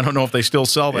I don't know if they still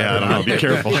sell that. Yeah, I don't know. Be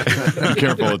careful. Be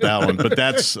careful with that one. But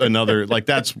that's another,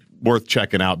 that's worth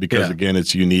checking out because, again,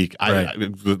 it's unique.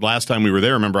 The last time we were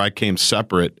there, remember, I came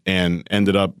separate and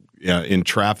ended up in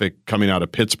traffic coming out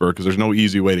of Pittsburgh because there's no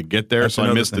easy way to get there. So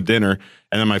I missed the dinner,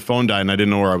 and then my phone died, and I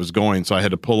didn't know where I was going. So I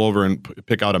had to pull over and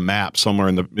pick out a map somewhere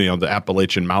in the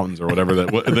Appalachian Mountains or whatever, the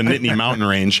Nittany Mountain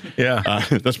Range. Yeah,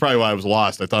 that's probably why I was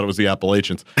lost. I thought it was the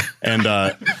Appalachians, and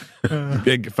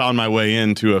found my way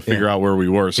in to figure out where we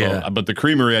were. So, but the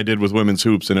Creamery I did with women's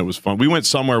hoops, and it was fun. We went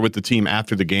somewhere with the team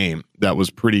after the game that was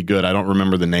pretty good. I don't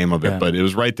remember the name of it, but it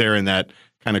was right there in that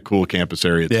kind of cool campus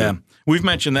area too. Yeah. We've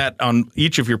mentioned that on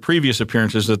each of your previous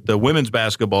appearances that the women's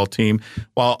basketball team,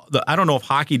 I don't know if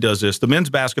hockey does this, the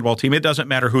men's basketball team, it doesn't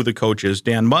matter who the coach is,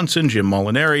 Dan Munson, Jim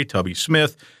Molinari, Tubby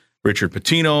Smith, Richard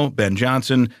Pitino, Ben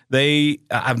Johnson,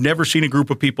 I've never seen a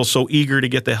group of people so eager to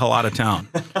get the hell out of town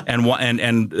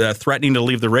and threatening to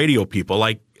leave the radio people.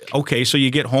 Like, okay, so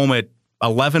you get home at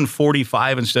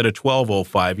 11:45 instead of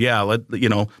 12:05. Yeah,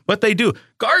 but they do.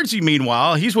 Guardsy,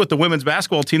 meanwhile, he's with the women's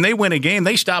basketball team. They win a game.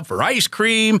 They stop for ice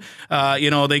cream.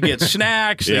 They get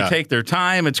snacks. They take their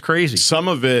time. It's crazy. Some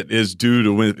of it is due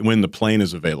to when the plane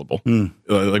is available.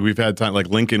 Like we've had time, like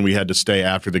Lincoln, we had to stay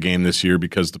after the game this year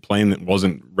because the plane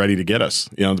wasn't ready to get us.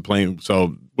 The plane.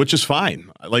 So, which is fine.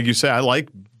 Like you say, I like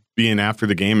being after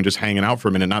the game and just hanging out for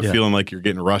a minute, not feeling like you're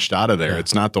getting rushed out of there.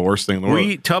 It's not the worst thing in the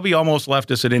world. Tubby almost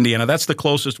left us at Indiana. That's the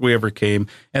closest we ever came.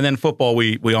 And then football,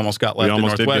 we almost got left at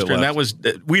Northwestern. That was,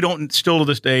 we don't still to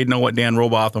this day know what Dan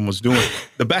Robotham was doing.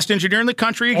 The best engineer in the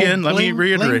country again. Let me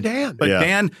reiterate. Dan. But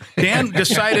Dan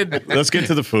decided. Let's get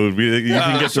to the food. You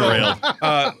can get derailed.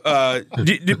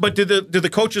 But did the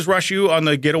coaches rush you on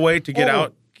the getaway to get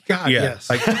out? God, yes.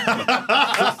 Like,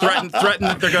 threaten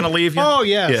that they're going to leave you? Oh,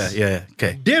 yes. Yeah.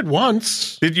 Okay. Did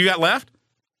once. Did you got left?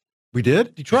 We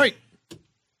did? Detroit.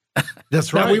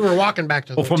 That's right. No, we were walking back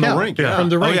to the hotel. From the rink. Yeah. From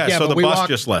the rink, so the bus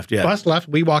just left. Yeah. Bus left.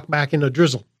 We walked back into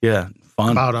drizzle. Yeah.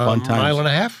 Fun. About fun a mile and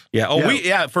a half.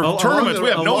 Yeah. For tournaments, we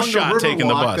have no shot taking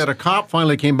the bus. That a cop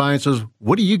finally came by and says,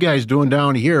 "What are you guys doing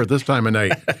down here at this time of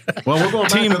night?" Well, we're going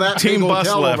back to that team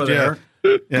bus left over there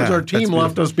because our team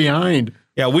left us behind.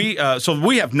 Yeah, we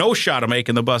have no shot of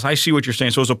making the bus. I see what you're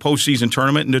saying. So it was a postseason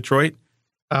tournament in Detroit,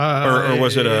 or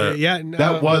was it a? Yeah,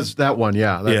 that was that one.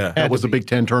 Yeah, that was the Big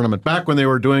Ten tournament back when they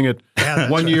were doing it.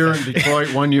 One year in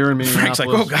Detroit, 1 year in Minneapolis. Frank's like,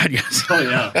 oh God, yes. Oh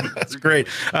yeah, that's great.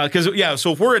 Because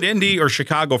so if we're at Indy or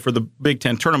Chicago for the Big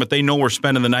Ten tournament, they know we're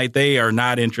spending the night. They are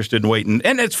not interested in waiting,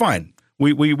 and it's fine.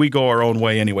 We go our own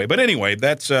way anyway. But anyway,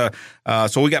 that's so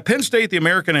we got Penn State, the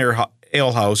American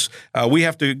Ale House. We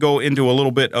have to go into a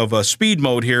little bit of a speed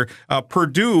mode here.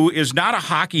 Purdue is not a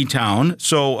hockey town,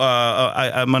 so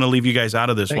I'm going to leave you guys out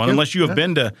of this one, unless you have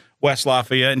been to West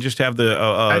Lafayette and just have the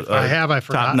I have. I've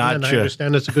forgotten, and I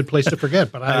understand it's a good place to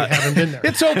forget, but I haven't been there.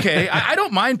 It's okay. I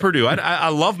don't mind Purdue. I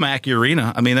love Mackey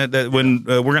Arena. I mean, when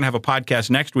we're going to have a podcast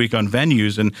next week on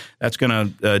venues, and that's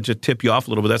going to just tip you off a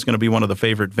little bit. That's going to be one of the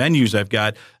favorite venues I've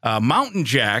got. Mountain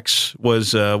Jacks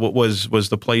was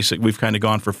the place that we've kind of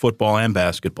gone for football and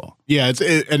basketball. Yeah,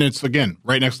 it's again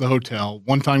right next to the hotel.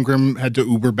 One time Grim had to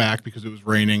Uber back because it was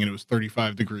raining and it was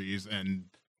 35 degrees, and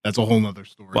that's a whole nother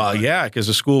story. Well, yeah, because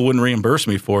the school wouldn't reimburse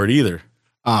me for it either.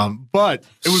 But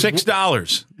it was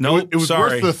 $6. No, it was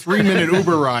worth the 3-minute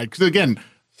Uber ride because again,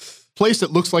 place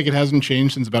that looks like it hasn't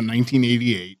changed since about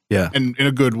 1988. Yeah, and in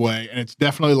a good way, and it's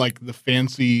definitely like the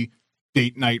fancy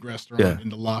date night restaurant in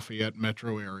the Lafayette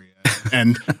metro area.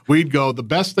 And we'd go. The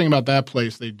best thing about that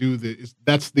place,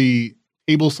 that's the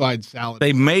table-side salad.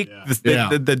 They make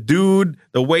the dude,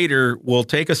 the waiter, will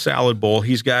take a salad bowl.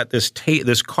 He's got this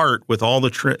cart with all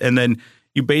the and then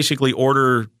you basically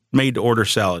order made-to-order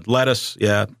salad. Lettuce,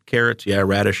 carrots,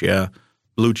 radish,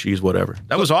 blue cheese, whatever.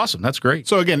 That was awesome. That's great.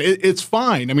 So again, it's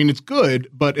fine. I mean, it's good,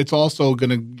 but it's also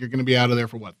you're gonna be out of there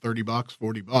for what, $30,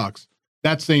 $40.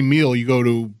 That same meal, you go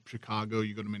to Chicago,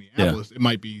 you go to Minneapolis, it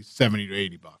might be $70 to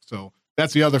 $80. So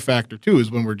that's the other factor too,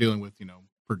 is when we're dealing with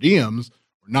per diems.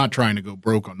 We're not trying to go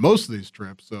broke on most of these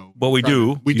trips, so we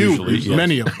do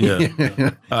many of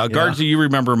them. Guardsy, you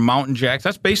remember Mountain Jacks?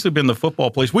 That's basically been the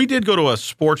football place. We did go to a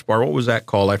sports bar. What was that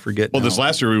called? I forget. Well, this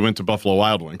last year we went to Buffalo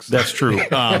Wild Wings. That's true.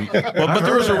 But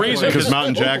there was a reason because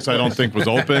Mountain Jacks I don't think was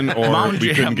open, or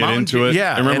we couldn't get into it.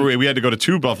 Yeah, I remember we had to go to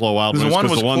 2 Buffalo Wild Wings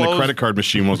because the credit card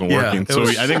machine wasn't working. So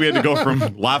I think we had to go from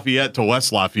Lafayette to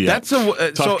West Lafayette. That's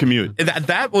a tough commute.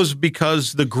 That was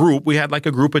because the group, we had like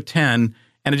a group of 10.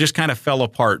 And it just kind of fell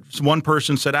apart. So one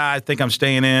person said, I think I'm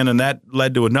staying in, and that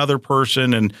led to another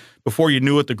person. And before you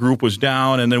knew it, the group was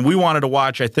down. And then we wanted to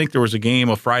watch, I think there was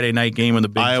a Friday night game in the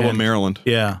Big Iowa, Ten. Maryland.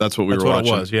 Yeah. That's what we were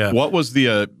watching. It was, yeah. What was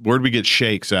where'd we get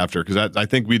shakes after? Because I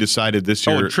think we decided this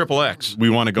year. Triple X. We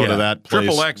want to go to that place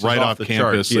Triple X right off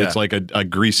campus. It's like a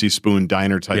greasy spoon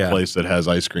diner type place that has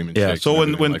ice cream and shakes. So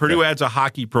and when like Purdue that. adds a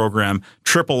hockey program,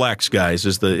 Triple X, guys,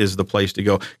 is the place to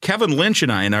go. Kevin Lynch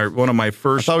and I, in one of my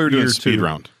first I thought we were doing speed 2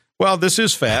 round. Well, this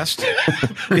is fast.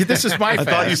 This is my fast.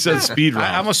 I thought you said speed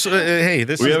round.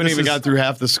 We haven't even got through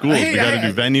half the schools. We got to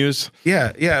do venues.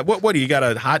 Yeah. What do you got,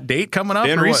 a hot date coming up?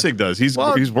 Dan Riesig does.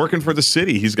 He's working for the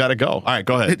city. He's got to go. All right,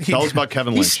 go ahead. Tell us about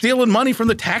Kevin Lynch. He's stealing money from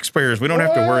the taxpayers. We don't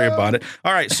have to worry about it.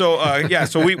 All right, so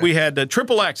so we had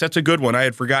Triple X. That's a good one. I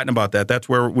had forgotten about that. That's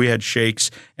where we had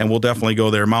shakes, and we'll definitely go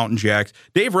there. Mountain Jacks.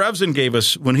 Dave Revson gave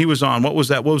us, when he was on, what was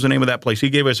that? What was the name of that place? He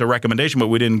gave us a recommendation, but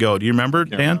we didn't go. Do you remember,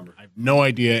 Dan? Remember. I have no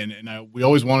idea, and we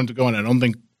always wanted to go, and I don't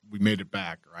think we made it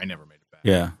back, or I never made it back.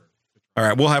 Yeah. All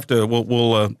right, we'll have to.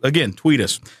 We'll again tweet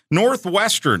us.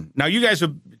 Northwestern. Now, you guys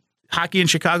have hockey in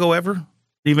Chicago ever?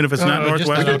 Even if it's not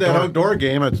Northwestern. We did that outdoor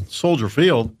game at Soldier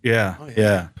Field.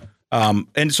 Yeah.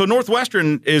 And so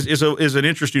Northwestern is an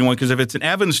interesting one because if it's in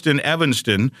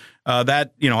Evanston,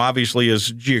 that obviously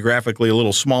is geographically a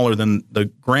little smaller than the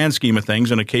grand scheme of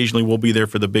things, and occasionally we'll be there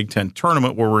for the Big Ten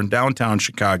tournament where we're in downtown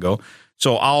Chicago.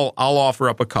 So I'll offer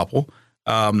up a couple.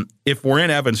 If we're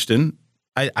in Evanston,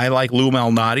 I like Lou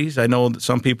Malnati's. I know that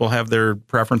some people have their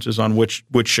preferences on which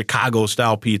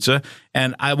Chicago-style pizza,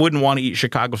 and I wouldn't want to eat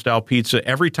Chicago-style pizza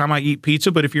every time I eat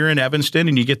pizza, but if you're in Evanston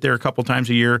and you get there a couple times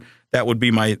a year, that would be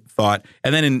my thought.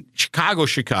 And then in Chicago,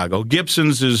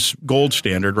 Gibson's is gold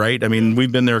standard, right? I mean,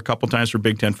 we've been there a couple times for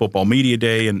Big Ten Football Media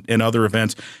Day and other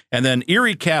events. And then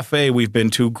Erie Cafe we've been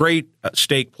to, great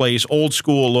steak place, old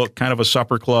school look, kind of a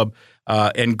supper club.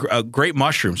 And great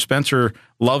mushrooms. Spencer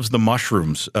loves the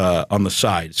mushrooms on the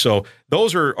side. So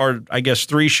those are I guess,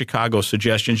 3 Chicago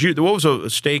suggestions. What was a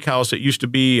steakhouse that used to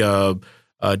be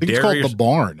I think it's called The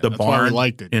Barn. The That's Barn why we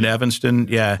liked it. in Evanston.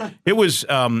 Yeah, it was.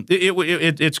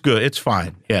 It's good. It's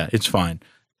fine. Yeah, it's fine.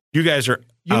 You guys are.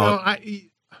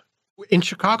 In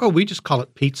Chicago, we just call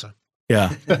it pizza.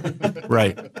 Yeah,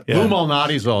 right. Yeah. Lou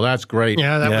Malnati's, though, that's great.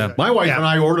 Yeah, my wife and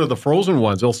I order the frozen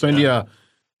ones. They'll send you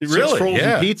 6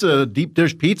 frozen pizza, deep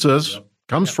dish pizzas. Yep.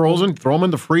 Comes frozen, throw them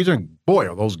in the freezer, and boy,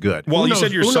 are those good. Well, you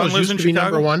said your son lives in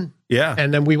Chicago? Number 1. Yeah.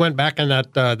 And then we went back in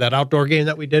that outdoor game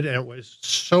that we did, and it was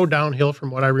so downhill from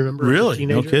what I remember. Really? As a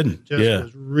teenager. No kidding. It just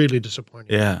was really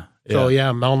disappointing. Yeah. So,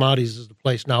 Malnati's is the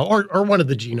place now, or one of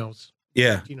the Genos.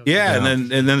 Yeah,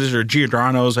 and then there's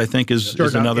Giordano's, I think, is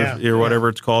another or whatever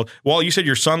it's called. Well, you said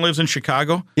your son lives in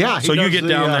Chicago. Yeah, so you get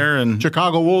down there and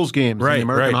Chicago Wolves games, in the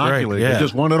American Hockey League. They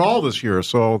just won it all this year.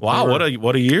 So wow, what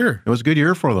a year! It was a good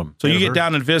year for them. So you get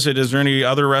down and visit. Is there any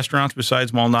other restaurants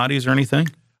besides Malnati's or anything?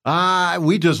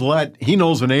 We just he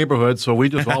knows the neighborhood, so we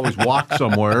just always walk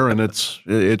somewhere, and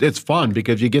it's fun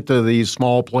because you get to these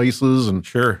small places and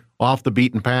off the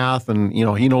beaten path, and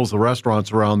he knows the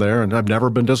restaurants around there, and I've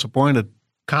never been disappointed.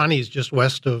 Connie's just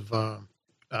west of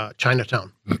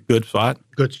Chinatown. Good spot.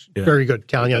 Good, very good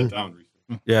Italian.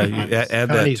 Yeah, you add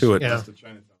that to it. Yeah.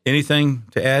 Anything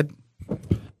to add?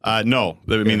 No.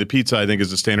 I mean, the pizza, I think, is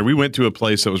the standard. We went to a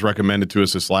place that was recommended to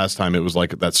us this last time. It was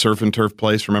like that surf and turf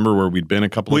place. Remember where we'd been a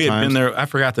couple of times? We had been there. I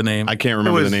forgot the name. I can't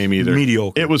remember the name either.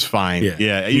 Mediocre. It was fine.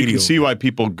 Yeah. You can see why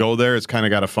people go there. It's kind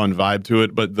of got a fun vibe to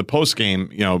it. But the post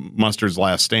game, Mustard's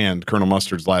last stand, Colonel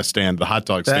Mustard's last stand, the hot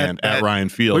dog stand at Ryan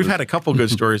Field. We've had a couple good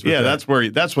stories.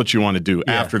 With that's what you want to do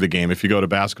after the game. If you go to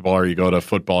basketball or you go to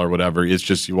football or whatever, it's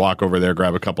just you walk over there,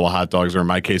 grab a couple of hot dogs, or in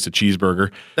my case, a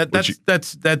cheeseburger. That's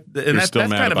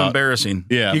kind kind of embarrassing.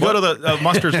 Yeah. You go to the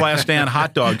Mustard's Last Stand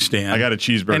hot dog stand. I got a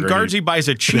cheeseburger. And Guardsy buys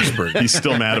a cheeseburger. He's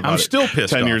still mad about it. I'm still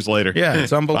pissed 10 off. years later. Yeah,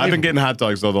 it's unbelievable. I've been getting hot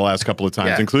dogs, though, the last couple of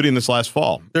times, including this last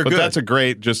fall. They're but good. that's a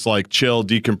great, just like chill,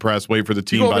 decompress, wait for the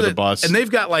team by the bus. And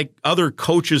they've got like other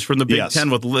coaches from the Big Ten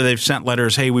they've sent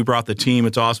letters. Hey, we brought the team.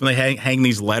 It's awesome. They hang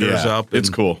these letters up. It's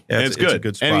cool. Yeah, it's good. It's a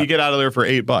good spot. And you get out of there for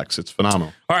 $8. It's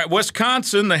phenomenal. All right,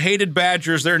 Wisconsin, the hated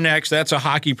Badgers, they're next. That's a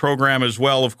hockey program as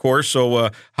well, of course. So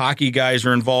hockey guys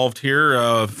are involved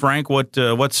here. Frank, what's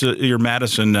your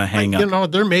Madison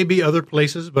hang-up? There may be other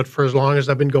places, but for as long as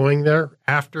I've been going there,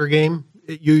 after a game,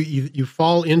 you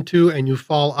fall into and you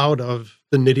fall out of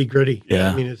the nitty-gritty.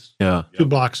 Yeah. I mean, it's 2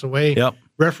 blocks away. Yep.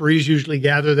 Referees usually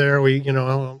gather there.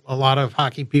 A lot of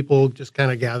hockey people just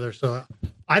kind of gather. So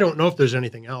I don't know if there's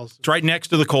anything else. It's right next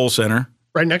to the Kohl Center.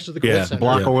 Right next to the Kohl Center.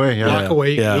 Block away. Block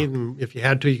away. Yeah. Even if you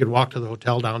had to, you could walk to the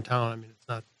hotel downtown. I mean, it's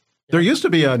not. There used to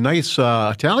be a nice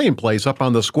Italian place up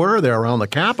on the square there around the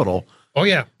Capitol. Oh,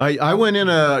 yeah. I went in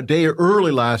a day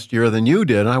early last year than you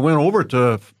did. And I went over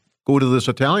to go to this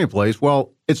Italian place.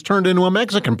 Well, it's turned into a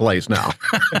Mexican place now.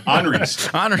 Henri's.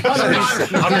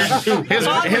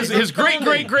 His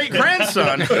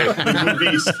great-great-great-grandson.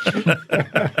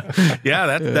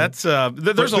 That's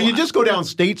there's you just go down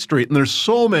State Street, and there's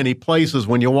so many places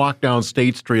when you walk down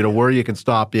State Street of where you can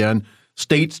stop in.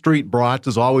 State Street Brats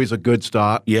is always a good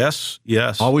stop. Yes.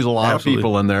 Always a lot of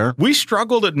people in there. We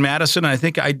struggled at Madison. I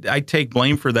think I take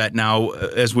blame for that now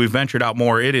as we've ventured out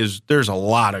more. There's a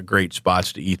lot of great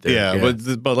spots to eat there. Yeah.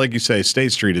 But like you say,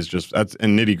 State Street is just,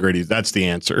 and nitty-gritty, that's the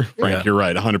answer. Frank, you're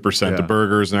right, 100%. The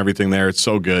burgers and everything there, it's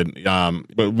so good.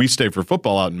 But we stay for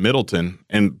football out in Middleton,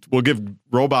 and we'll give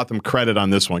Robotham credit on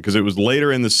this one because it was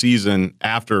later in the season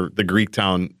after the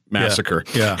Greektown massacre.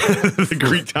 Yeah. The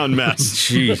Greektown mess.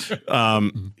 Jeez.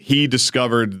 He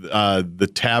discovered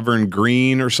the Tavern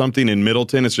Green or something in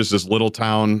Middleton. It's just this little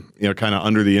town, kind of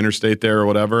under the interstate there or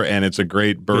whatever. And it's a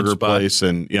great burger place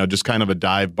and, just kind of a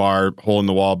dive bar, hole in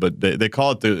the wall. But they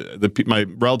call it my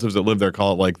relatives that live there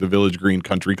call it like the Village Green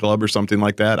Country Club or something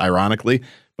like that, ironically.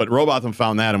 But Robotham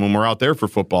found that, and when we're out there for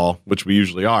football, which we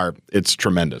usually are, it's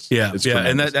tremendous. It's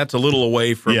tremendous. And that's a little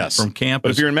away from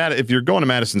campus. But if you're going to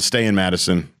Madison, stay in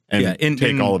Madison. And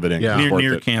take all of it in.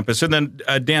 Near campus. And then,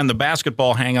 Dan, the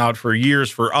basketball hangout for years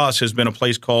for us has been a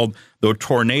place called the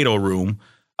Tornado Room.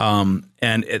 And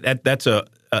that's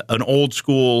an old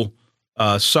school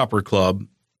supper club.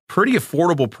 Pretty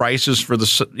affordable prices for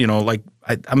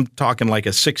I'm talking like a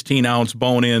 16-ounce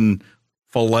bone-in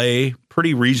filet,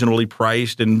 pretty reasonably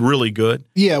priced and really good.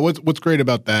 Yeah, what's great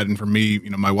about that, and for me,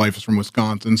 my wife is from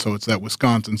Wisconsin, so it's that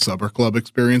Wisconsin supper club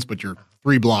experience, but you're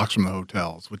 3 blocks from the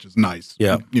hotels, which is nice.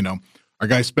 Yeah. Our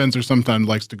guy Spencer sometimes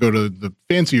likes to go to the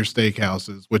fancier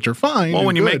steakhouses, which are fine. Well,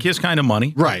 when you good. make his kind of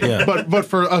money. Right. Yeah. But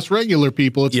for us regular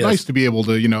people, it's nice to be able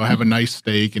to, have a nice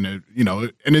steak and and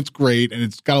it's great and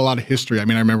it's got a lot of history. I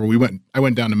mean, I remember I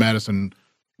went down to Madison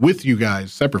with you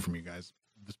guys, separate from you guys,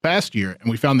 this past year, and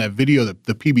we found that video that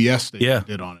the PBS station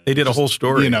did on it. They did a whole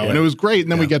story. And it was great.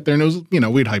 And then we get there and it was,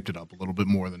 we'd hyped it up a little bit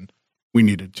more than we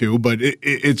needed to, but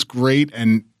it's great.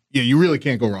 And yeah, you really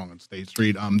can't go wrong on State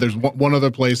Street. There's one other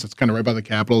place that's kind of right by the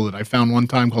Capitol that I found one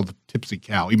time called the Tipsy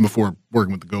Cow, even before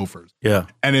working with the Gophers. Yeah.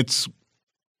 And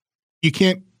you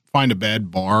can't find a bad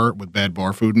bar with bad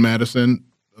bar food in Madison.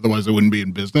 Otherwise, it wouldn't be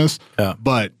in business. Yeah.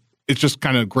 But it's just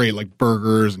kind of great, like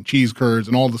burgers and cheese curds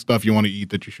and all the stuff you want to eat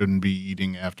that you shouldn't be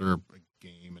eating after a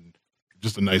game, and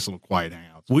just a nice little quiet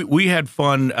hangout. We had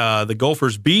fun. The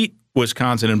Gophers beat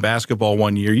Wisconsin in basketball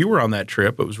one year. You were on that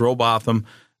trip. It was Robotham,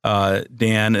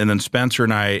 Dan, and then Spencer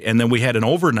and I. And then we had an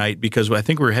overnight because I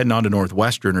think we were heading on to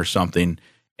Northwestern or something.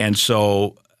 And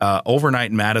so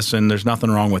overnight in Madison, there's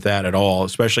nothing wrong with that at all,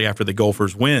 especially after the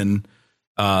Gophers win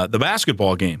the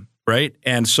basketball game, right?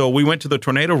 And so we went to the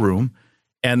Tornado Room.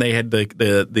 And they had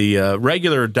the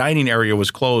regular dining area was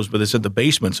closed, but they said the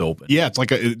basement's open. Yeah, it's like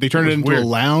they turned it into weird. A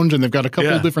lounge, and they've got a couple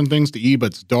of different things to eat,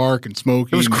 but it's dark and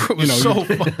smoky. It was so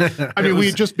fun. I mean, we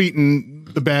had just beaten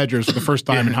the Badgers for the first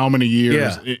time in how many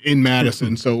years in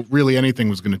Madison, so really anything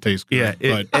was going to taste good.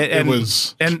 Yeah, it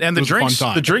was and the drinks.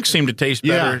 The drinks seemed to taste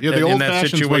better. Yeah, the old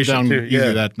fashions went down easy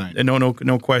that night.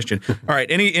 No question. All right,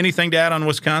 anything to add on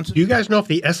Wisconsin? Do you guys know if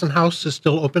the Essen House is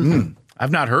still open? I've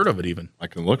not heard of it even. I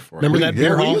can look for it. Remember that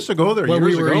beer hall? We used to go there when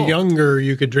years we were ago. younger.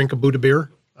 You could drink a boot of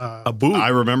beer. A boot? I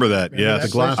remember that.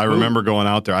 Yes, I remember going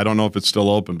out there. I don't know if it's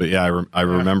still open, but I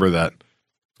remember that.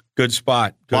 Good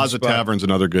spot. Plaza Tavern's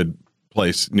another good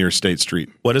place near State Street.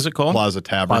 What is it called? Plaza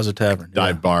Tavern. Plaza Tavern.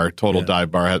 Dive bar, total dive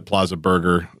bar. Had Plaza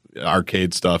Burger.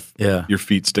 arcade stuff. Yeah. Your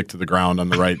feet stick to the ground on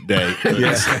the right day.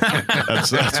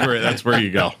 That's where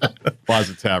you go.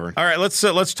 Plaza Tavern. All right,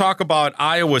 let's talk about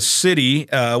Iowa City.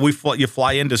 You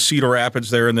fly into Cedar Rapids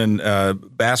there, and then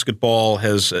basketball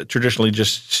has traditionally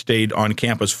just stayed on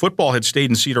campus. Football had stayed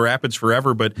in Cedar Rapids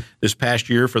forever, but this past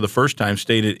year, for the first time,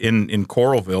 stayed in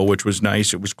Coralville, which was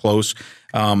nice. It was close.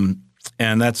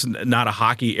 And that's not a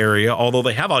hockey area, although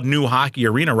they have a new hockey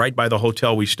arena right by the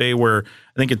hotel we stay, where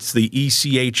I think it's the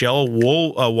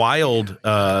ECHL Wild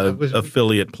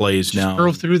affiliate plays now. I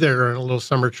drove through there on a little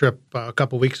summer trip a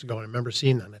couple weeks ago, and I remember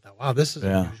seeing that. And I thought, wow, this is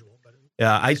unusual. But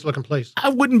nice looking place. I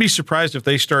wouldn't be surprised if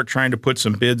they start trying to put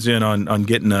some bids in on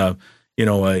getting because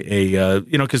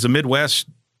the Midwest.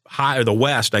 The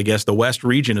West, I guess, the West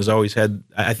region has always had,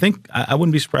 I think, I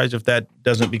wouldn't be surprised if that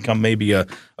doesn't become maybe a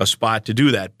spot to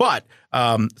do that. But,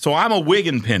 so I'm a Wig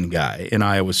and Pin guy in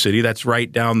Iowa City. That's right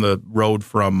down the road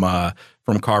from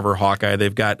Carver Hawkeye.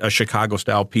 They've got a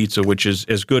Chicago-style pizza, which is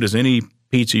as good as any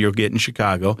pizza you'll get in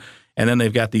Chicago. And then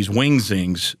they've got these wing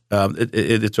zings.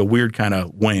 It's a weird kind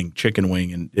of wing, chicken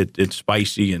wing, and it's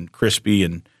spicy and crispy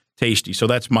and tasty. So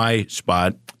that's my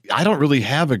spot. I don't really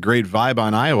have a great vibe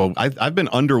on Iowa. I've been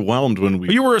underwhelmed when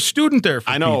you were a student there.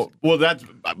 I know. Well,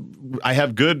 I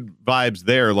have good vibes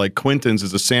there. Like Quinton's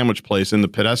is a sandwich place in the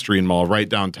pedestrian mall right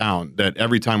downtown that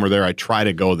every time we're there, I try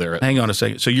to go there. Hang on a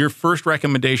second. So your first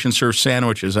recommendation serves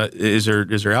sandwiches. Is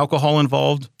there alcohol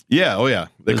involved? Yeah. Oh, yeah.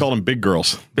 They call them big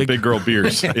girls. Big girl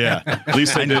beers. Yeah. At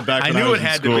least they did back when I was in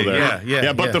school there.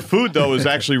 Yeah. But the food, though, is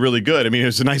actually really good. I mean,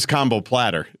 it's a nice combo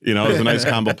platter. It was a nice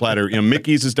combo platter.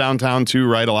 Mickey's is downtown, too,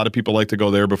 right? A lot of people like to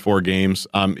go there before games.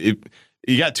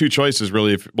 You got two choices,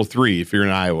 really. Three if you're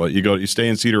in Iowa. You stay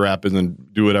in Cedar Rapids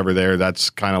and do whatever there. That's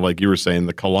kind of like you were saying,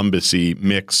 the Columbus-y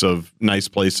mix of nice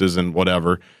places and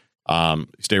whatever. You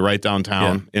stay right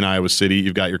downtown in Iowa City.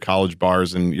 You've got your college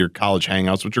bars and your college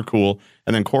hangouts, which are cool.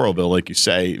 And then Coralville, like you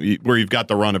say, where you've got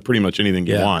the run of pretty much anything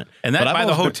you want. And that by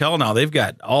the hotel now, they've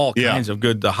got all kinds of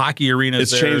good. The hockey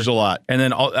arenas. It's changed a lot. And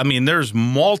then, there's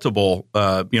multiple,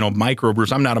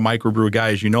 microbrews. I'm not a microbrew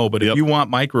guy, as you know, but if you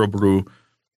want microbrew,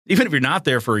 even if you're not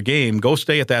there for a game, go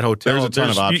stay at that hotel. There's a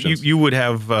ton of options. You would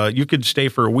have, you could stay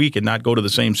for a week and not go to the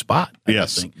same spot.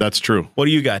 Yes, that's true. What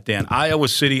do you got, Dan? Iowa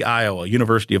City, Iowa,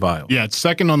 University of Iowa. Yeah, it's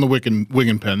second on the Wig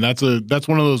and Pen. That's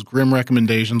one of those grim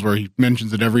recommendations where he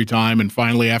mentions it every time, and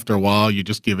finally, after a while, you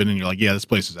just give it, and you're like, yeah, this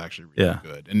place is actually really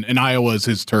good. And Iowa is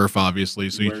his turf,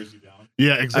 obviously. So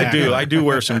yeah, exactly. I do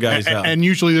wear some guys out. And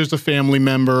usually there's a family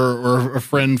member or a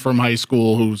friend from high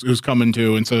school who's coming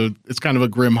too, and so it's kind of a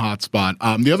grim hot spot.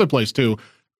 The other place too,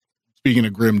 speaking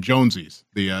of grim, Jonesy's,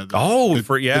 the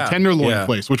tenderloin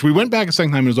place, which we went back a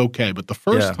second time and it was okay, but the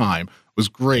first time was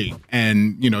great.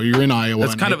 And you're in Iowa.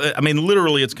 It's kind of,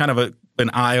 literally, it's kind of an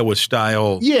Iowa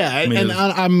style. Yeah, and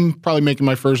I'm probably making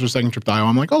my first or second trip to Iowa.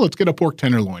 I'm like, let's get a pork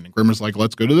tenderloin, and Grimmer's like,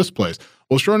 let's go to this place.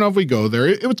 Well, sure enough, we go there.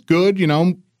 It was good,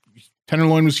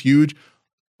 Tenderloin was huge.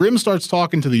 Grim starts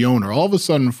talking to the owner. All of a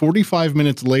sudden, 45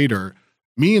 minutes later,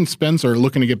 me and Spencer are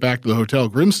looking to get back to the hotel.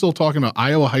 Grim's still talking about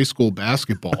Iowa high school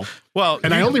basketball.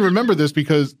 And I only remember this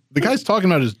because the guy's talking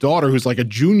about his daughter, who's like a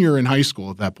junior in high school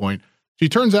at that point. She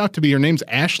turns out to be, her name's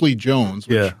Ashley Jones.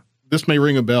 Which this may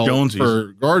ring a bell for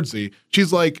Guardsy.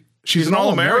 She's an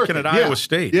All-American at Iowa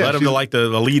State. Led him to like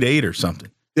the Elite Eight or something.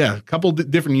 Yeah, a couple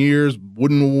different years,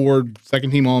 Wooden Award,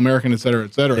 second team All-American, et cetera,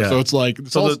 et cetera. Yeah. So it's like...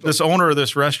 this owner of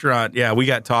this restaurant, we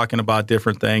got talking about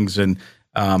different things. And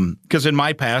because in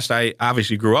my past, I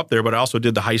obviously grew up there, but I also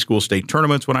did the high school state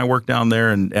tournaments when I worked down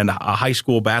there and a high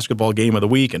school basketball game of the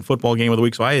week and football game of the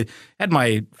week. So I had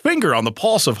my finger on the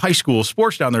pulse of high school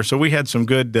sports down there. So we had some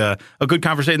a good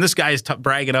conversation. This guy is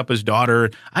bragging up his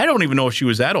daughter. I don't even know if she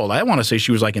was that old. I want to say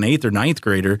she was like an 8th or 9th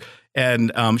grader.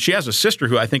 And she has a sister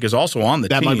who I think is also on the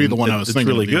team. That might be the one I was thinking.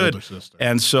 Really good.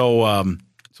 And so,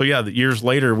 years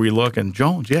later we look and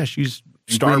Jones, she's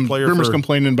star player. Grimmer's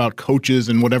complaining about coaches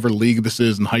and whatever league this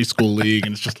is in high school league,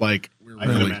 and it's just like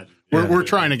we're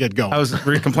trying to get going. I was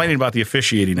complaining about the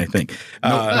officiating, I think,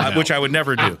 which I would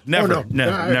never do. Never do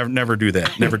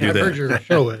that. Never do that. I've heard your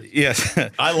show. Yes,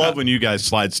 I love when you guys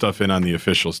slide stuff in on the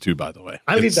officials too. By the way,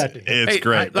 I leave that to you. It's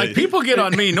great. People get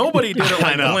on me. Nobody did it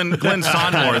like Glenn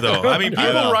Sonmore, though. I mean,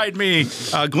 people ride me.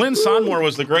 Glenn Sonmore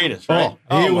was the greatest. Right?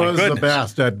 He was the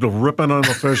best at ripping on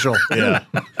an official.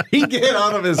 He'd get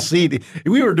out of his seat.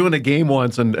 We were doing a game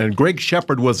once, and Greg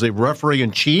Shepard was the referee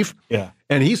in chief. Yeah.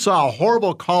 And he saw a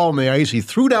horrible call on the ice. He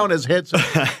threw down his head. Said,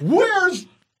 Where's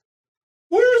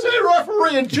the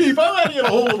referee in chief? I'm going to get a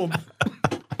hold of him.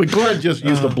 But Glenn just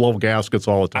used to blow gaskets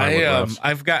all the time.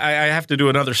 I have to do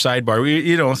another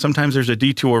sidebar. Sometimes there's a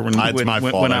detour when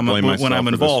I'm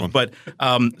involved. But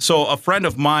so a friend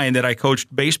of mine that I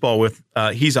coached baseball with,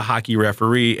 he's a hockey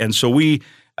referee, and so we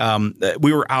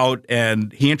were out,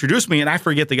 and he introduced me, and I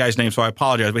forget the guy's name, so I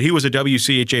apologize. But he was a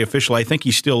WCHA official. I think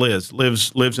he still is.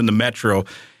 Lives in the Metro.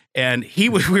 And we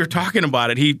were talking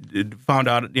about it. He found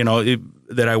out,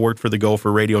 that I worked for the Gopher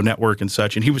Radio Network and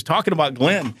such. And he was talking about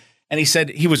Glenn. And he said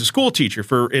he was a school teacher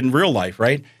in real life,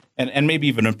 right? And maybe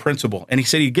even a principal. And he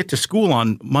said he'd get to school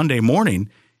on Monday morning.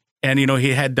 And,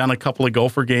 he had done a couple of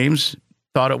Gopher games,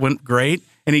 thought it went great.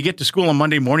 And he'd get to school on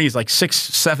Monday morning. He's like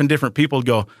 6-7 different people would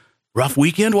go, "Rough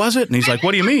weekend, was it?" And he's like,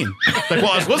 "What do you mean?" Like,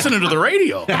 "Well, I was listening to the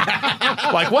radio."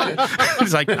 Like, "What?"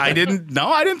 He's like, I didn't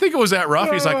think it was that rough.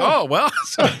 He's like, "Oh, well."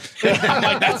 So, I'm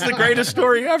like, "That's the greatest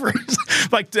story ever."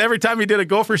 Like, every time he did a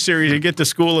Gopher series, he'd get to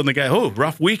school and the guy, "Oh,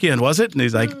 rough weekend, was it?" And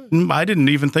he's like, "I didn't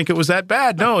even think it was that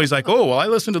bad." No, he's like, "Oh, well, I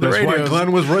listened to the radio." That's why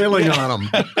Glenn was railing on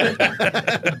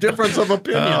him. Difference of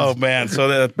opinions. Oh, man.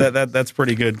 So that's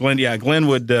pretty good. Glenn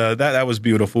would, that was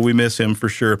beautiful. We miss him for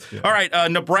sure. Yeah. All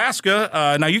right,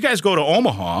 Nebraska. Now, you guys go to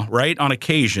Omaha, right? On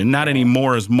occasion, not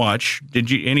anymore as much.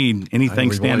 Did you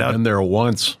anything stand out? I've been there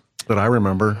once that I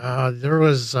remember.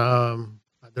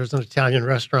 There's an Italian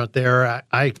restaurant there.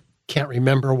 I can't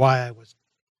remember why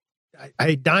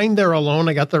I dined there alone.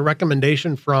 I got the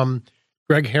recommendation from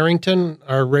Greg Harrington,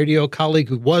 our radio colleague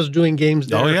who was doing games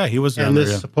there. Oh yeah, he was. And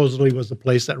this supposedly was the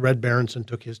place that Red Berenson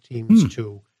took his teams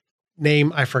to.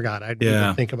 Name I forgot. I didn't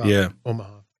even think about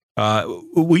Omaha.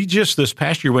 We just this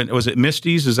past year went. Was it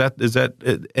Misty's? Is that?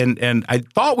 And I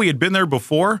thought we had been there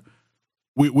before.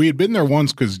 We had been there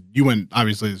once because you went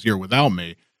obviously this year without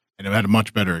me, and it had a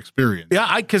much better experience.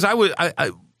 Yeah,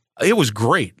 it was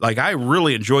great. Like, I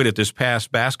really enjoyed it this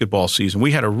past basketball season.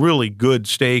 We had a really good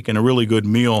steak and a really good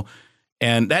meal,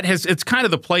 and it's kind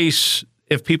of the place.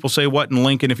 If people say what in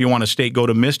Lincoln, if you want a steak, go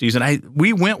to Misty's. And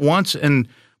we went once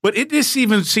but it just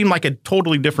even seemed like a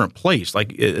totally different place.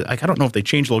 Like I don't know if they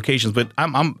changed locations, but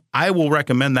I will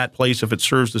recommend that place if it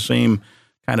serves the same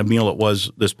kind of meal it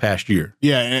was this past year.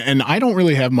 Yeah, and I don't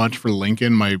really have much for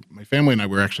Lincoln. My family and I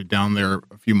were actually down there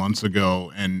a few months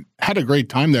ago and had a great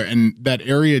time there. And that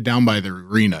area down by the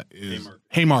arena is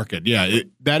Haymarket. Yeah,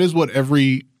 that is what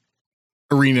every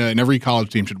arena and every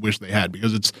college team should wish they had,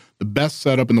 because it's the best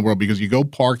setup in the world. Because you go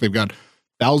park, they've got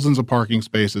thousands of parking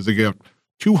spaces. They got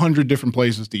 200 different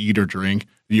places to eat or drink.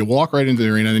 You walk right into the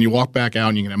arena, and then you walk back out,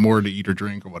 and you can have more to eat or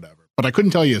drink or whatever. But I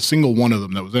couldn't tell you a single one of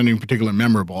them that was any particular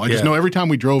memorable. I just know every time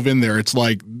we drove in there, it's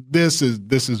like this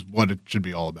is what it should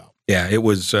be all about. Yeah, it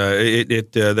was.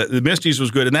 The Misty's was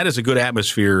good, and that is a good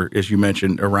atmosphere, as you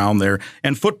mentioned, around there.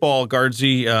 And football,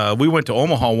 Guardsy, we went to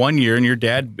Omaha one year, and your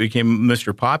dad became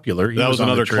Mr. Popular. That was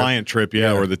another client trip,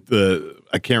 where the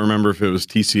I can't remember if it was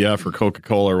TCF or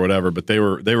Coca-Cola or whatever, but they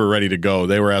were ready to go.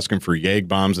 They were asking for Yeg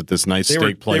bombs at this nice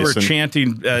steak place. They were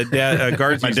chanting,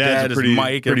 Guardsy's dad is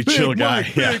Mike. Pretty chill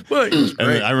guy. Mike.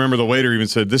 And I remember the waiter even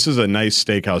said, "This is a nice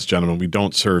steakhouse, gentlemen. We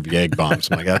don't serve Yeg bombs."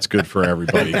 I'm like, that's good for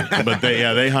everybody. But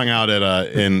they hung out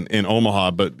at in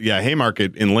Omaha. But yeah,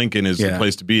 Haymarket in Lincoln is the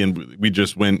place to be. And we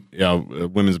just went,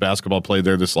 women's basketball played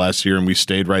there this last year, and we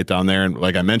stayed right down there. And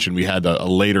like I mentioned, we had a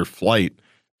later flight.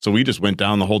 So we just went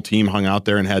down, the whole team hung out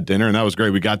there and had dinner, and that was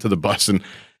great. We got to the bus,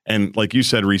 and like you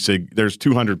said, Reese, there's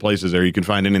 200 places there. You can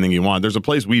find anything you want. There's a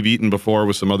place we've eaten before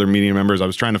with some other media members. I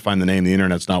was trying to find the name. The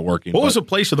internet's not working. What was the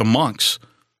place of the monks?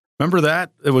 Remember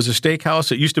that? It was a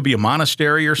steakhouse. It used to be a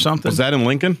monastery or something. Was that in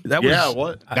Lincoln? That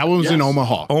one was in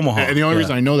Omaha. And the only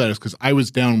reason I know that is because I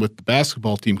was down with the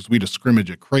basketball team because we had a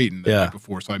scrimmage at Creighton the night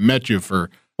before. So I met you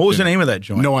for... What was the name of that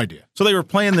joint? No idea. So they were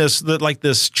playing this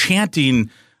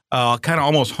chanting... kind of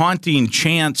almost haunting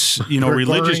chants,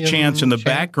 religious chants in the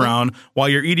background while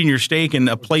you're eating your steak in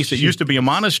a place that used to be a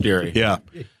monastery. Yeah.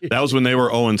 That was when they were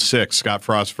 0-6, Scott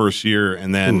Frost's first year,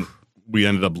 and then we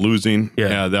ended up losing.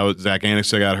 Yeah, that was Zach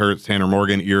Anixta got hurt. Tanner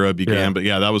Morgan era began.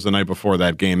 Yeah. But that was the night before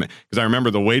that game. Because I remember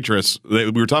the waitress,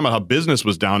 we were talking about how business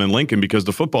was down in Lincoln because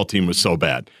the football team was so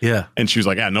bad. Yeah. And she was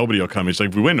like, nobody will come. She's like,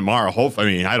 if we win tomorrow,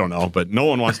 I don't know, but no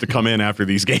one wants to come in after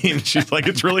these games. She's like,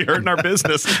 it's really hurting our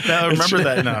business. I remember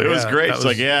that now. It was great. It's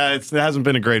like, it hasn't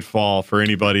been a great fall for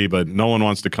anybody, but no one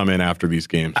wants to come in after these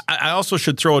games. I also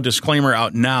should throw a disclaimer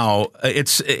out now.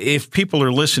 If people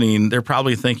are listening, they're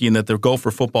probably thinking that the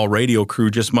Gopher football radio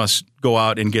crew just must go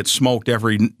out and get smoked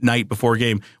every night before a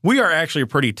game. We are actually a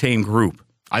pretty tame group.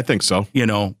 I think so.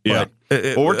 But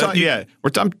We're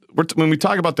talking when we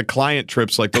talk about the client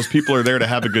trips, like those people are there to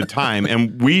have a good time,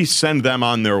 and we send them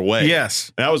on their way.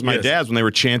 Yes, that was my dad's when they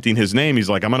were chanting his name. He's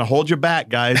like, "I'm going to hold you back,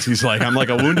 guys." He's like, "I'm like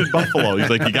a wounded buffalo." He's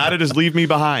like, "You got to just leave me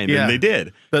behind," and they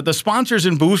did. The sponsors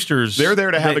and boosters, they're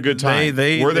there to have a good time.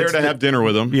 We're there to have dinner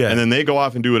with them, and then they go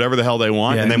off and do whatever the hell they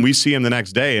want, and then we see them the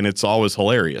next day, and it's always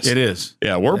hilarious. It is.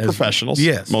 Yeah, we're professionals.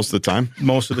 Yes, most of the time.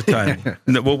 Most of the time.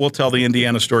 We'll tell the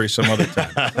Indiana story some other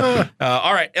time.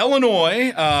 All right,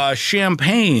 Illinois,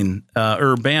 Champaign,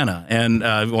 Urbana, and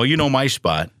you know my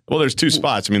spot. Well, there's two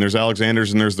spots. I mean, there's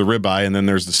Alexander's and there's the Ribeye, and then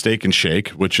there's the Steak and Shake,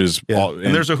 which is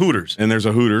and there's a Hooters. And there's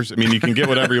a Hooters. I mean, you can get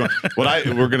whatever you want.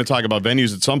 We're going to talk about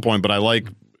venues at some point, but I like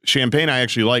Champaign. I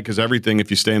actually like because everything, if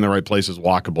you stay in the right place, is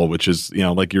walkable. Which is,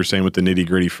 like you were saying with the nitty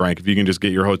gritty, Frank. If you can just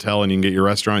get your hotel and you can get your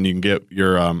restaurant, and you can get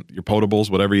your potables,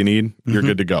 whatever you need, you're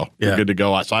good to go. You're good to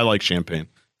go. So I like Champaign.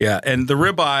 Yeah, and the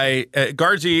Ribeye,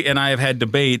 Garzi and I have had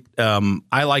debate.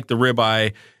 I like the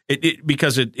Ribeye.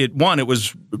 Because it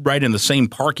was right in the same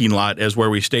parking lot as where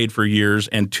we stayed for years,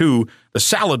 and two, the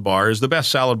salad bar is the best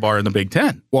salad bar in the Big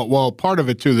Ten. Well, part of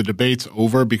it too, the debate's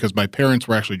over because my parents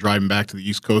were actually driving back to the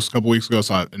East Coast a couple weeks ago,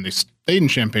 and they stayed in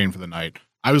Champaign for the night.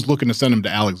 I was looking to send them to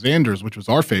Alexander's, which was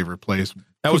our favorite place.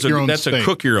 That's a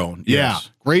cook your own. Yeah,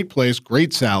 great place,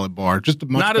 great salad bar, just a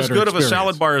much not better as good experience. of a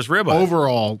salad bar as Ribeye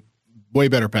overall. Way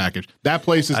better package. That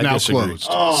place is now closed.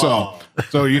 Oh.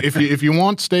 So if you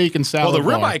want steak and salad, the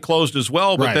Ribeye closed as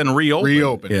well, but then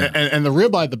reopened. Yeah. And the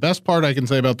Ribeye, the best part I can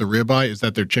say about the Ribeye is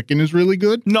that their chicken is really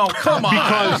good. No, come on,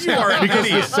 because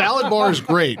the salad bar is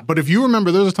great. But if you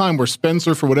remember, there was a time where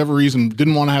Spencer, for whatever reason,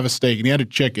 didn't want to have a steak and he had a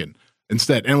chicken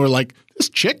instead. And we're like, this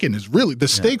chicken is really the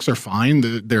steaks are fine.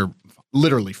 They're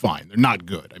literally fine. They're not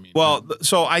good. I mean,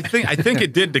 so I think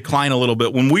it did decline a little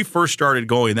bit when we first started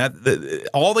going.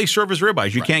 All they serve is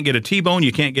ribeyes. You can't get a T-bone,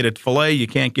 you can't get a fillet, you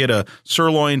can't get a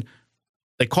sirloin.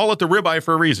 They call it the ribeye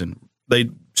for a reason. They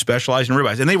specialize in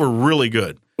ribeyes, and they were really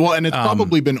good. Well, and it's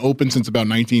probably been open since about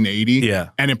 1980. Yeah.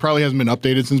 And it probably hasn't been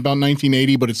updated since about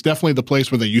 1980, but it's definitely the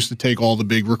place where they used to take all the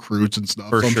big recruits and stuff.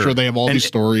 So I'm sure they have all these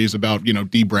stories about,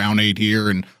 D. Brown ate here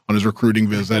and on his recruiting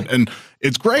visit. And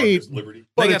it's great,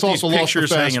 but it's also lost the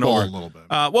fastball a little bit.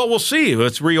 We'll see.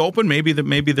 It's reopened. Maybe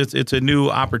it's a new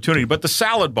opportunity. But the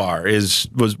salad bar is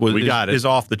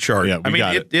off the chart. Yeah,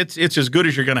 it's as good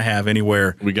as you're going to have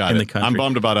anywhere in the country. I'm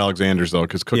bummed about Alexander's, though,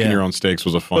 because cooking your own steaks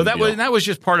was a fun deal. That was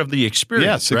just part of the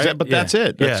experience. Yes, exactly. But that's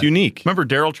it. That's unique. Remember,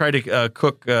 Daryl tried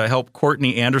to help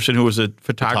Courtney Anderson, who was a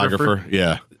photographer.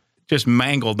 Yeah. Just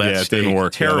mangled that steak. It didn't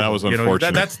work. Terrible. Yeah, that was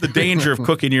unfortunate. That's the danger of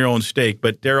cooking your own steak.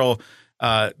 But Daryl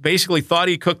basically thought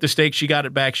he cooked the steak. She got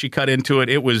it back. She cut into it.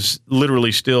 It was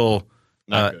literally still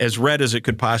as red as it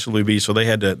could possibly be. So they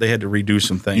had to redo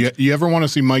some things. You ever want to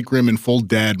see Mike Grimm in full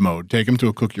dad mode? Take him to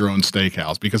a cook your own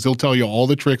steakhouse because he'll tell you all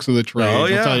the tricks of the trade. Oh,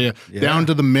 yeah. He'll tell you down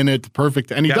to the minute,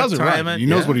 perfect, and he does it right. He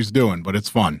knows what he's doing, but it's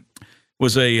fun.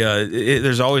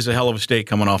 There's always a hell of a steak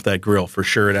coming off that grill for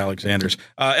sure at Alexander's.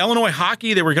 Illinois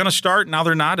hockey, they were going to start. Now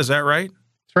they're not. Is that right?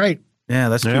 That's right. Yeah,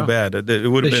 that's too bad.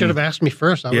 They should have asked me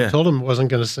first. I would have told them it wasn't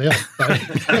going to sail.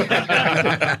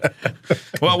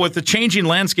 Well, with the changing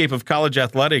landscape of college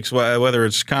athletics, whether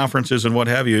it's conferences and what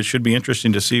have you, it should be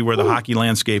interesting to see where the hockey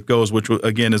landscape goes, which,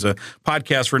 again, is a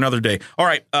podcast for another day. All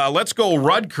right, let's go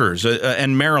Rutgers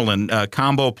and Maryland.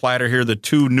 Combo platter here, the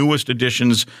two newest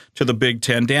additions to the Big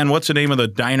Ten. Dan, what's the name of the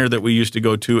diner that we used to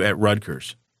go to at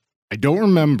Rutgers? I don't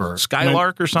remember.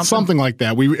 Skylark or something? Something like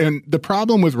that. And the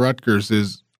problem with Rutgers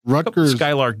is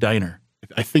Skylark Diner.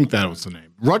 I think that was the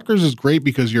name. Rutgers is great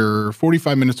because you're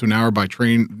 45 minutes to an hour by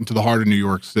train into the heart of New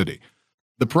York City.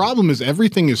 The problem is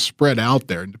everything is spread out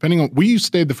there. And depending on, we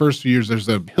stayed the first few years, there's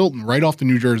a Hilton right off the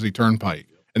New Jersey Turnpike.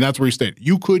 And that's where you stayed.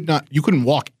 You couldn't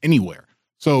walk anywhere.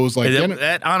 So it was like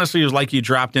that honestly was like you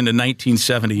dropped into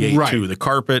 1978 too. The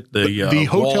carpet, the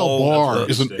hotel bar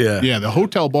the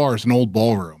hotel bar is an old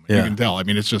ballroom. You can tell. I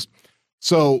mean, it's just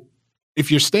so if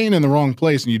you're staying in the wrong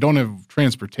place and you don't have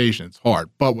transportation, it's hard.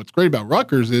 But what's great about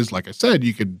Rutgers is, like I said,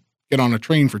 you could get on a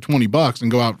train for $20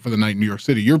 and go out for the night in New York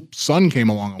City. Your son came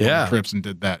along on one of the trips and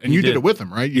did that, and you did it with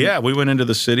him, right? We went into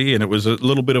the city, and it was a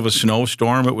little bit of a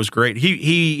snowstorm. It was great.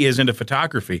 He is into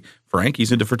photography. Frank,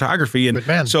 he's into photography,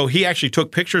 and so he actually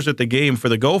took pictures at the game for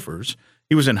the Gophers.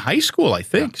 He was in high school, I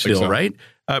think, right?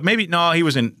 Maybe no, he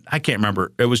was in. I can't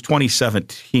remember. It was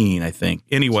 2017, I think.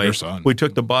 Anyway, we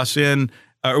took the bus in.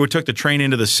 We took the train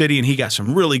into the city, and he got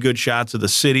some really good shots of the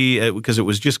city because it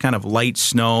was just kind of light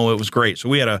snow. It was great.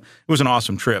 So it was an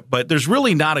awesome trip. But there's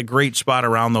really not a great spot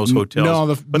around those hotels.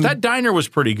 No, but that diner was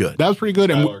pretty good. That was pretty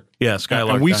good.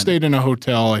 Skylark. And we stayed in a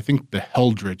hotel. I think the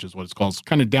Heldridge is what it's called. It's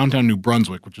kind of downtown New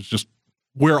Brunswick, which is just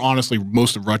where honestly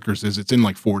most of Rutgers is. It's in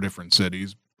like 4 different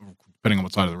cities, depending on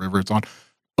what side of the river it's on.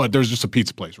 But there's just a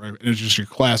pizza place, right? And it's just your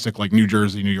classic like New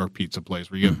Jersey, New York pizza place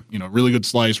where you get, really good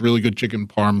slice, really good chicken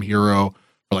parm hero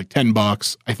for like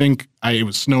 $10. I think it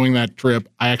was snowing that trip.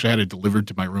 I actually had it delivered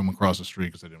to my room across the street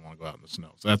because I didn't want to go out in the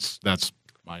snow. So that's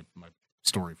my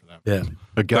story for that. Yeah.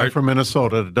 A guy from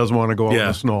Minnesota that doesn't want to go out in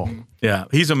the snow. Yeah.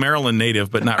 He's a Maryland native,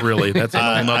 but not really. That's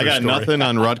I got nothing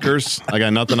on Rutgers.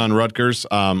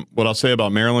 What I'll say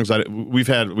about Maryland is we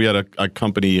had a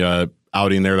company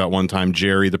outing there that one time.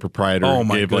 Jerry, the proprietor,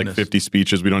 gave like 50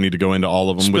 speeches. We don't need to go into all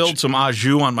of them. Spilled some au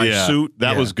jus on my suit.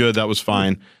 That was good. That was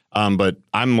fine. But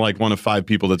I'm like one of 5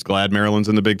 people that's glad Maryland's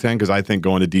in the Big Ten because I think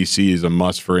going to D.C. is a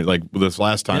must for like this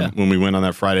last time when we went on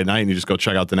that Friday night and you just go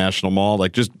check out the National Mall.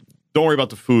 Like just don't worry about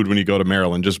the food when you go to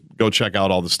Maryland. Just go check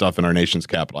out all the stuff in our nation's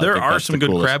capital. There are some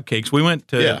good crab cakes. We went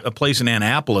to a place in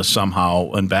Annapolis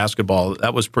somehow in basketball.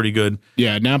 That was pretty good.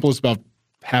 Yeah, Annapolis about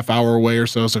half hour away or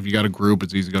so. So if you got a group,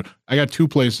 it's easy to go. I got 2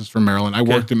 places from Maryland. I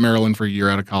worked in Maryland for a year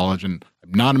out of college, and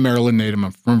I'm not a Maryland native.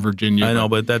 I'm from Virginia. I know,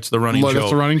 but that's the running joke. That's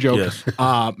the running joke.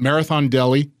 Yes. Marathon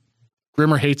Deli.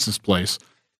 Grimmer hates this place.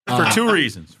 For two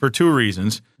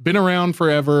reasons. Been around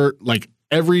forever. Like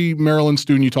every Maryland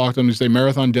student you talk to them, you say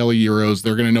Marathon Deli Euros,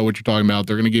 they're going to know what you're talking about.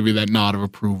 They're going to give you that nod of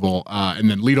approval. And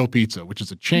then Lido Pizza, which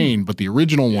is a chain, but the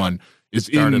original one is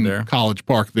in there. College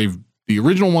Park. The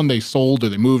original one they sold or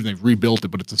they moved and they've rebuilt it,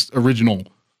 but it's the original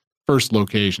first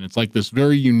location. It's like this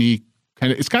very unique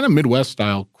it's kind of Midwest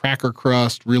style, cracker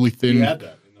crust, really thin. We had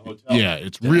that in the hotel. Yeah,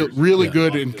 it's really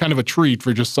good and kind of a treat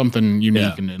for just something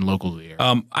unique and local to the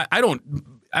area.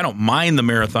 I don't mind the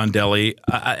Marathon Deli.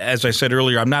 As I said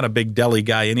earlier, I'm not a big deli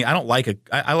guy. I don't like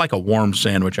I like a warm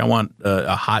sandwich. I want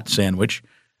a hot sandwich.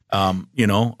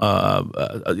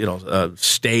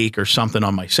 Steak or something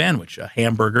on my sandwich, a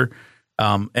hamburger.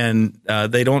 And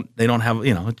they don't have,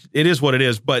 it is what it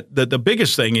is. But the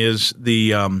biggest thing is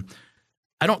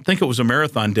I don't think it was a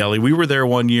Marathon Deli. We were there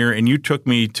one year and you took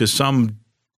me to some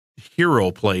hero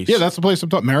place. Yeah, that's the place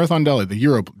I'm talking. Marathon Deli, the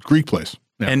hero Greek place.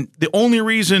 Yeah. And the only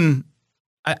reason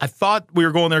I thought we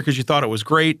were going there because you thought it was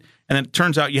great. And then it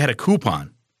turns out you had a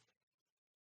coupon.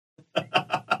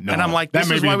 No, and I'm like, that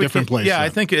may be a different place. Yeah, I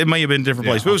think it may have been a different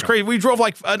place. But it was crazy. We drove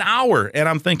like an hour, and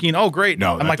I'm thinking, oh, great.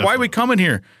 No, I'm like, why are we coming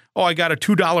here? Oh, I got a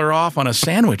 $2 off on a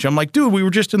sandwich. I'm like, dude, we were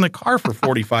just in the car for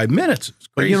 45 minutes. It's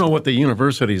crazy. But you know what the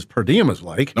university's per diem is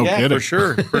like. No kidding. For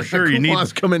sure. You need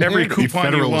every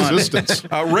coupon you want. Assistance.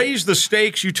 Raise the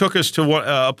Steaks. You took us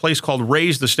to a place called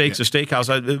Raise the Steaks, a steakhouse.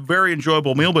 A very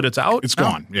enjoyable meal, but it's out. It's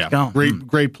gone. Yeah,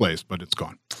 great place, but it's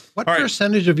gone. What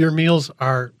percentage of your meals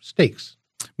are steaks?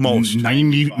 Most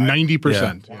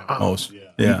 90%. Yeah. Most.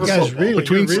 Yeah. You guys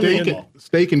between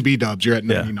steak and B-dubs, you're at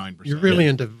 99%. You're really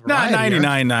into variety.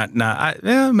 99, not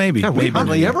maybe. Yeah, we maybe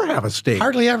hardly ever have a steak.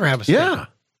 Hardly ever have a steak.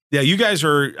 Yeah, you guys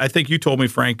are, I think you told me,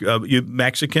 Frank, you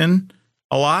Mexican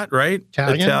a lot, right?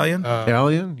 Italian?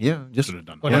 Italian, yeah. Just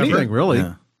whatever. Anything, really.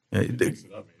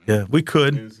 Yeah, we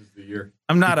could.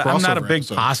 I'm not a big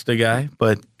pasta guy,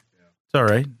 but it's all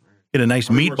right. Get a nice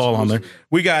meatball on there.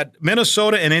 We got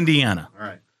Minnesota and Indiana. All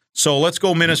right. So let's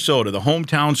go Minnesota, the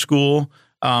hometown school.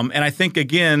 And I think,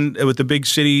 again, with the big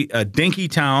city,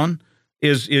 Dinkytown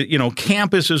is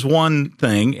campus is one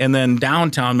thing, and then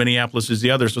downtown Minneapolis is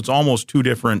the other. So it's almost two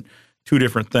different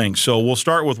things. So we'll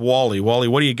start with Wally. Wally,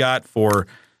 what do you got for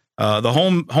the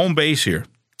home base here?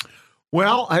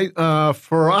 Well,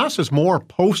 for us, it's more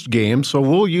post game. So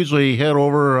we'll usually head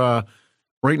over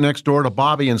right next door to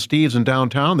Bobby and Steve's in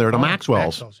downtown there to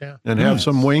Maxwell's and have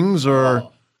some wings or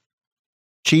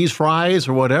cheese fries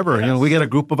or whatever. Yes. We get a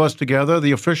group of us together.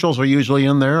 The officials are usually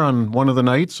in there on one of the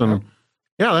nights. And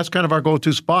that's kind of our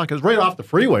go-to spot because right off the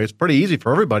freeway, it's pretty easy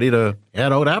for everybody to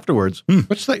head out afterwards.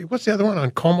 What's the other one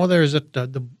on Como there? Is it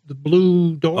the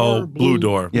Blue Door? Oh, Blue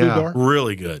Door. Yeah. Blue Door?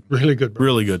 Really good. Really good.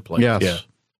 Really good place. Yes. Yeah.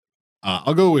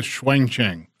 I'll go with Shuang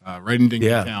Cheng, right in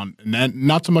Dinkytown. And that,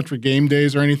 not so much for game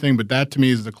days or anything, but that to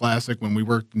me is the classic when we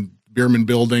worked in the Bierman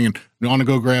building and we want to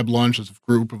go grab lunch as a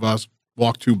group of us,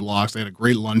 walk 2 blocks. They had a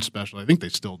great lunch special. I think they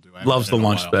still do. Loves the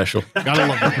lunch special. Gotta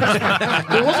love the lunch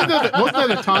special. Wasn't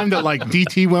that a time that like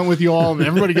DT went with you all and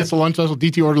everybody gets the lunch special?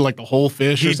 DT ordered like the whole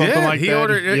fish or something like that. He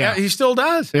ordered, yeah, he still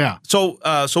does. Yeah. So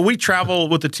we travel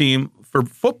with the team for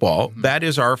football. Mm-hmm. That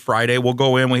is our Friday. We'll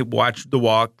go in, we watch the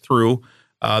walk through.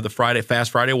 The Fast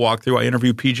Friday walkthrough. I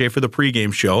interview PJ for the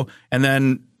pregame show, and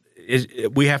then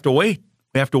we have to wait.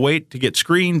 We have to wait to get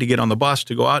screened, to get on the bus,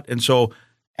 to go out. And so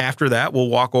after that, we'll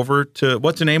walk over to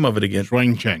what's the name of it again?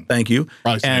 Shuang Cheng. Thank you.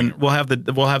 And we'll have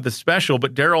the special.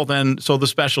 But Daryl then, so the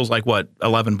special's like what,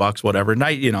 $11, whatever.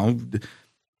 Night,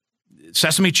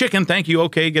 sesame chicken. Thank you.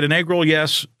 Okay, get an egg roll.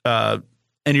 Yes, and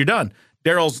you're done.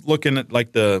 Daryl's looking at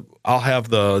like I'll have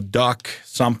the duck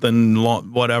something,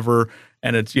 whatever,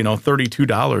 and it's,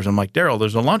 $32. I'm like, Daryl,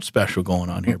 there's a lunch special going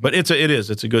on here. But it's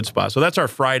a good spot. So that's our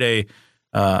Friday,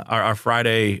 our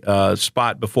Friday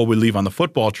spot before we leave on the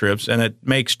football trips. And it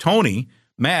makes Tony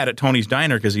mad at Tony's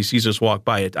Diner because he sees us walk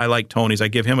by it. I like Tony's. I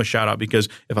give him a shout out because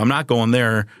if I'm not going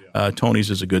there, Tony's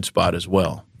is a good spot as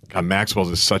well. God, Maxwell's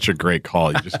is such a great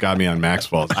call. You just got me on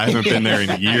Maxwell's. I haven't been there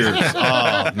in years.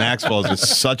 Oh, Maxwell's is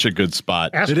such a good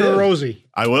spot. Ask for Rosie.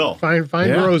 I will. Find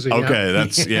Rosie.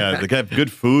 Okay, they have good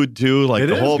food too. Like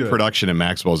the whole production in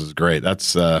Maxwell's is great.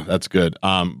 That's good.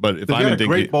 But if I'm in a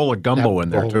great bowl of gumbo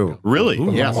in there too. Really?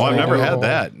 Yes. Oh, I've never had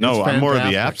that. No, I'm more of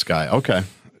the apps guy. Okay.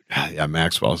 Yeah,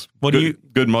 Maxwell's.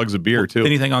 Good mugs of beer too.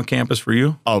 Anything on campus for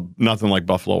you? Oh, nothing like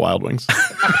Buffalo Wild Wings.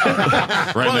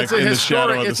 Next in the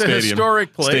shadow of the stadium. It's a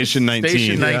historic place. Station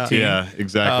 19. Yeah,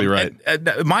 exactly right.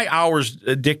 My hours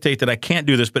dictate that I can't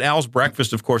do this, but Al's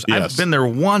Breakfast, of course, I've been there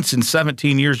once in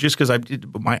 17 years just because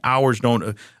my hours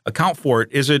don't account for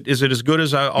it. Is it as good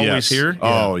as I always hear?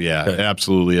 Oh, yeah, it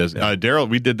absolutely is. Daryl,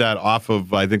 we did that off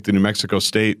of, I think, the New Mexico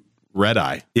State Red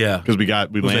Eye. Yeah. Because we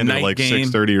landed at like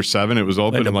 6:30 or 7. It was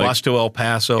open. And bus to El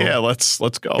Paso. Yeah, let's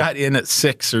go. Got in at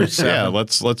 6 or 7. Yeah,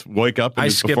 let's wake up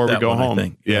before we go home. I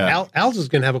think. Yeah. Al's is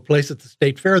going to have a place at the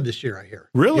State Fair this year, I hear.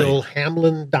 Really? The old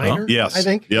Hamlin Diner, yes. I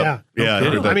think. Yep. Yeah.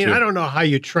 I mean, I don't know how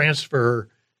you transfer,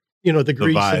 the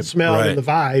grease and smell and the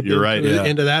vibe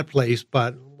into that place,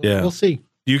 but we'll see.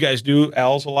 Do you guys do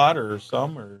Al's a lot or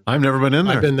some? Or I've never been in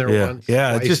there. I've been there once.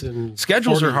 Yeah, it's just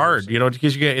schedules are hard,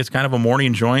 because it's kind of a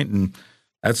morning joint, and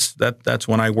that's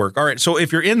when I work. All right, so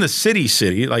if you're in the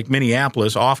city like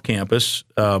Minneapolis, off campus,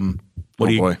 what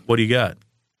do you got?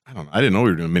 I don't know. I didn't know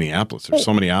we were doing Minneapolis. There's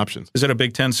so many options. Is it a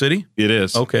Big Ten city? It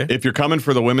is. Okay. If you're coming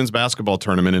for the women's basketball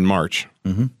tournament in March,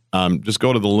 just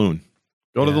go to the Loon.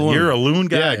 Go to the Loon. You're a Loon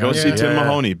guy. Yeah, go see Tim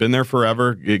Mahoney. Been there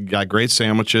forever. You got great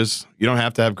sandwiches. You don't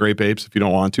have to have Grape Apes if you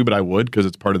don't want to, but I would because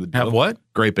it's part of the deal. Have what?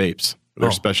 Grape Apes. Their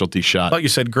specialty shot. I thought you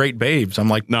said Great Babes. I'm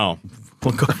like, no.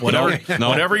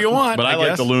 Whatever you want. But I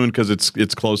like the Loon because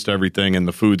it's close to everything and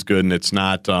the food's good and it's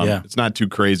not too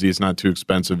crazy. It's not too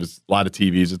expensive. It's a lot of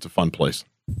TVs. It's a fun place.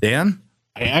 Dan?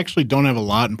 I actually don't have a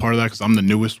lot, and part of that because I'm the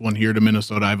newest one here to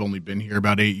Minnesota. I've only been here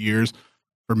about 8 years.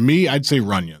 For me, I'd say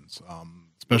Runyon's.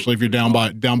 Especially if you're down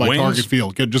by Target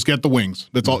Field. Just get the wings.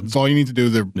 That's all. That's all you need to do.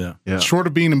 They're short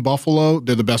of being in Buffalo.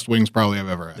 They're the best wings probably I've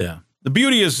ever had. Yeah. The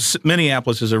beauty is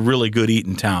Minneapolis is a really good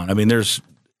eating town. I mean, there's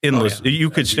endless. You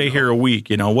could stay here a week.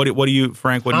 What do you,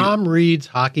 Frank? Tom Reed's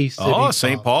Hockey City. Oh,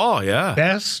 St. Paul. Yeah.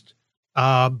 Best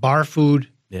bar food.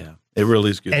 Yeah, it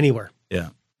really is good Anywhere. Yeah.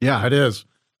 Yeah, it is.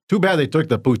 Too bad they took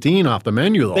the poutine off the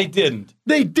menu, though. They didn't.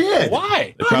 They did.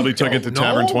 Why? They probably took it to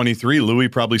Tavern 23. Louis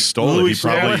probably stole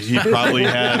it. He probably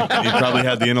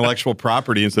had the intellectual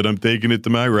property and said, "I'm taking it to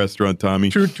my restaurant,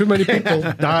 Tommy." Too many people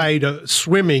died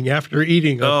swimming after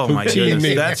eating a poutine. My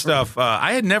goodness. That stuff,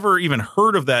 I had never even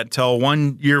heard of that till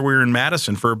one year we were in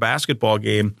Madison for a basketball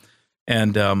game,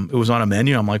 and it was on a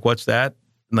menu. I'm like, "What's that?"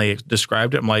 And they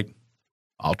described it. I'm like,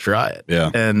 "I'll try it." Yeah.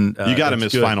 And you got to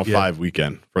miss Final Five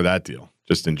weekend for that deal.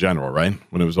 Just in general, right?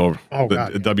 When it was over. Oh,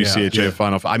 God. WCHA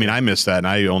Final Five. I mean, I missed that, and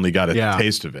I only got a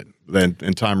taste of it.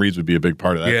 And Tom Reed's would be a big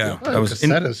part of that. Yeah. Well,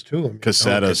 Cassetta's, too.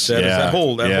 Cassetta's. That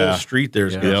whole street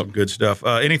there's got some good stuff.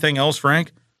 Anything else,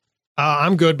 Frank?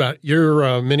 I'm good, but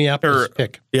your Minneapolis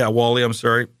pick. Yeah, Wally, I'm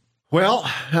sorry. Well,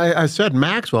 I said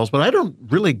Maxwell's, but I don't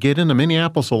really get into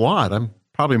Minneapolis a lot. I'm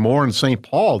probably more in St.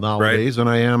 Paul nowadays than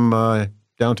I am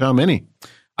downtown Minnie.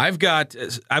 I've got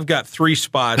 3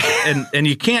 spots, and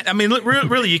you can't. I mean,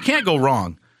 really, you can't go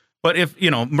wrong. But if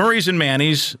Murray's and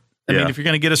Manny's, I mean, if you're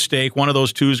going to get a steak, one of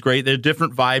those two is great. They're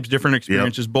different vibes, different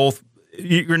experiences. Both,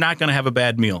 you're not going to have a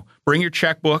bad meal. Bring your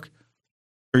checkbook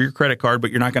or your credit card, but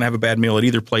you're not going to have a bad meal at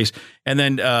either place. And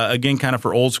then again, kind of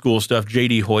for old school stuff,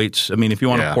 JD Hoyt's. I mean, if you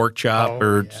want a pork chop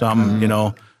or some,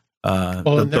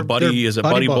 the Buddy is a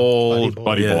Buddy Bowl.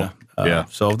 Buddy Bowl.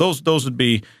 So those would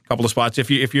be a couple of spots.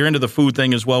 If you're into the food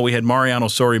thing as well, we had Mariano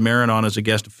Sori-Marin on as a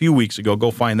guest a few weeks ago.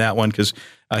 Go find that one because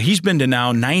he's been to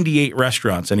now 98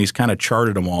 restaurants and he's kind of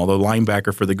charted them all. The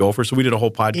linebacker for the Gophers. So we did a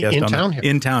whole podcast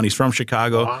in town. He's from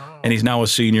Chicago and he's now a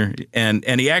senior and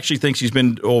he actually thinks he's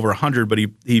been to over 100, but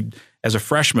he as a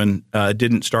freshman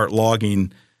didn't start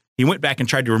logging. He went back and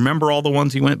tried to remember all the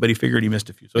ones he went, but he figured he missed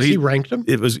a few. So he ranked them?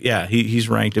 It was he's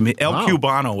ranked him. El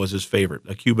Cubano was his favorite,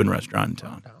 a Cuban restaurant in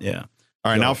town. Yeah.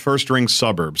 All right, now first ring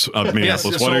suburbs of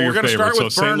Minneapolis. What are your favorites? So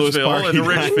St. Louis Park and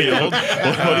Richfield.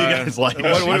 What do you guys like?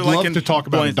 I'd love to talk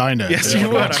about Dinah. Yes, you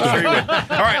would. I'm sure you would.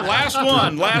 All right, last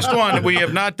one. We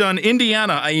have not done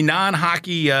Indiana, a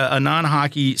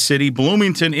non-hockey city,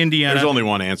 Bloomington, Indiana. There's only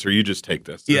one answer. You just take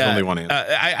this. There's only one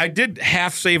answer. I did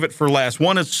half save it for last.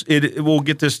 One is we'll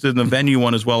get this to the venue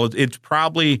one as well. It's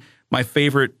probably my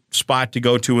favorite spot to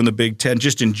go to in the Big Ten,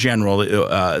 just in general.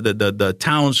 The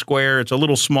town square, it's a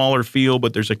little smaller feel,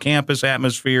 but there's a campus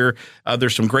atmosphere.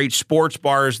 There's some great sports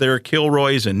bars there,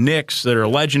 Kilroy's and Nick's, that are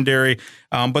legendary.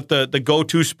 But the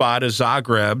go-to spot is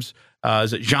Zagreb's.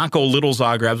 Is it Janko Little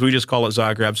Zagreb's? We just call it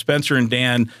Zagreb. Spencer and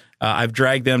Dan, I've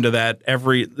dragged them to that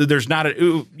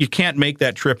you can't make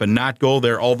that trip and not go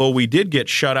there, although we did get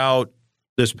shut out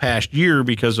this past year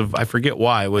because of, I forget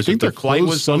why. I think the flight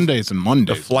was Sundays and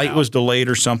Mondays. The flight was delayed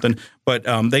or something, but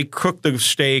they cooked the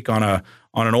steak on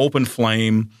an open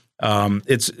flame.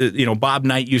 Bob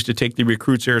Knight used to take the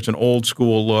recruits there. It's an old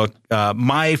school look.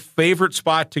 My favorite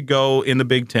spot to go in the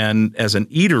Big Ten as an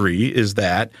eatery is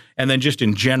that, and then just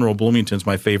in general, Bloomington's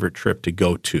my favorite trip to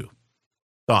go to.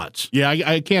 Thoughts? Yeah,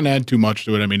 I can't add too much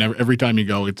to it. I mean, every time you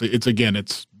go, it's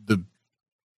the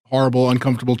horrible,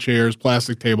 uncomfortable chairs,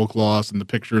 plastic tablecloths, and the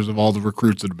pictures of all the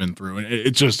recruits that have been through. And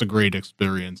it's just a great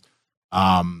experience.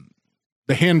 The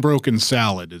hand-broken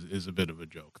salad is a bit of a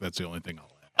joke. That's the only thing I'll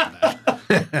add on that.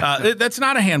 That's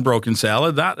not a hand-broken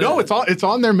salad. No, it's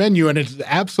on their menu, and it's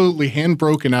absolutely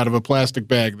hand-broken out of a plastic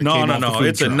bag. No.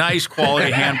 It's a nice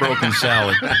quality hand-broken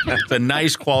salad. It's a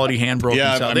nice quality hand-broken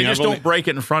salad. They just don't break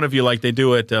it in front of you like they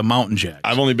do at Mountain Jack.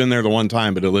 I've only been there the one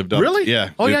time, but it lived up. Really? Yeah.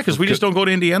 Oh, yeah, because we just don't go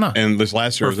to Indiana. And this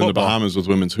last year I was in the Bahamas with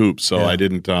women's hoops, so I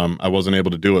didn't. I wasn't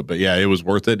able to do it, but yeah, it was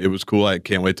worth it. It was cool. I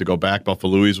can't wait to go back.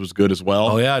 Buffalo's was good as well.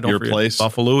 Oh yeah, don't forget place.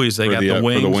 Buffalo's. They got the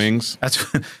wings. For the wings.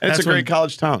 That's a great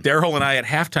college town. Daryl and I at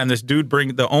halftime, this dude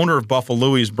the owner of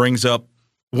Buffalo's brings up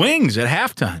wings at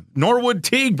halftime. Norwood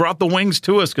Teague brought the wings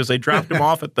to us because they dropped them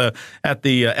off at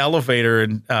the elevator,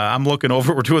 and I'm looking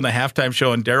over. We're doing the halftime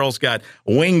show, and Daryl's got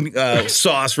wing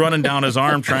sauce running down his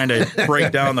arm trying to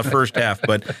break down the first half.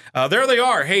 But there they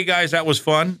are. Hey, guys, that was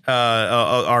fun.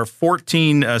 Our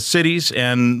 14 cities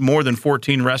and more than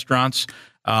 14 restaurants.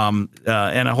 And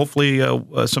hopefully some people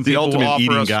will offer us. The ultimate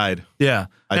eating guide. Yeah.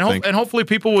 And hopefully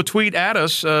people will tweet at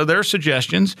us their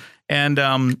suggestions. And,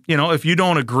 if you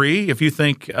don't agree, if you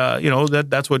think,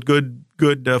 that's what good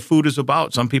food is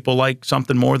about. Some people like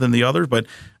something more than the other, but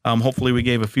hopefully we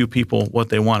gave a few people what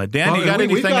they wanted. Dan, you got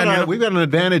anything? We've got an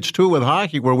advantage, too, with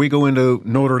hockey where we go into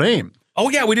Notre Dame. Oh,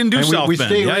 yeah, we didn't do South Bend. We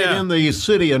stay in the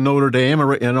city of Notre Dame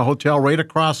in a hotel right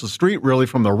across the street, really,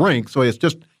 from the rink. So it's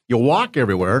just, you walk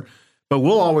everywhere. But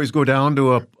we'll always go down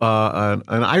to an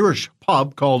Irish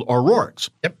pub called O'Rourke's.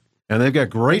 Yep. And they've got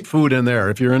great food in there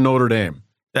if you're in Notre Dame.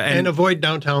 And avoid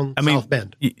downtown South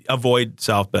Bend. Avoid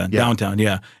South Bend, downtown,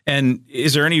 yeah. And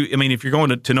is there if you're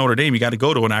going to Notre Dame, you got to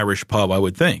go to an Irish pub, I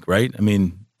would think, right? I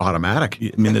mean, automatic.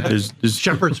 I mean, there's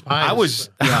Shepherd's Pie.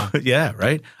 Yeah,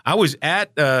 right. I was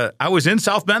in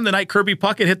South Bend the night Kirby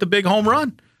Puckett hit the big home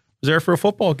run. I was there for a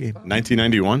football game.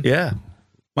 1991? Yeah.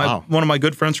 One of my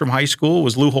good friends from high school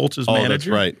was Lou Holtz's manager. That's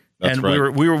right.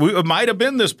 And we might have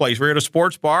been this place. We were at a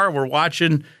sports bar. We're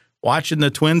watching the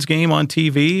Twins game on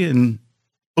TV, and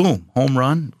boom, home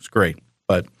run. It was great.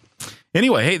 But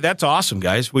anyway, hey, that's awesome,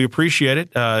 guys. We appreciate it.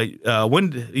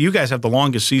 When you guys have the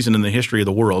longest season in the history of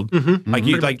the world,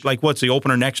 like what's the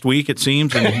opener next week? It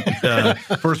seems, and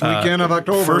first weekend of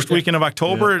October. First weekend of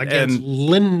October against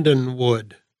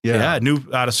Lindenwood. Yeah, new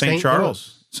out of St.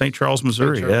 Charles,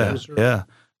 Missouri. Yeah.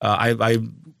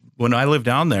 When I lived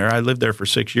down there, I lived there for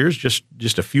 6 years,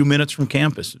 just a few minutes from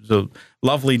campus. It's a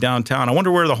lovely downtown. I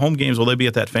wonder where the home games, will they be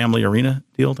at that family arena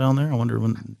deal down there? I wonder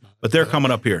when, but they're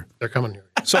coming up here. They're coming here.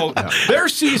 So their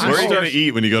season. Where are you going to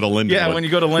eat when you go to Lindenwood? Yeah, when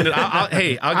you go to Linden. I'll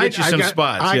get you some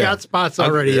spots. I got spots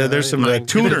already. There's some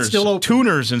tuners.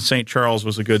 Tuners in St. Charles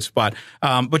was a good spot.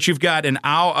 But you've got an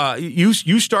hour. You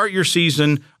start your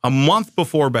season a month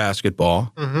before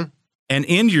basketball. Mm-hmm. And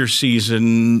end your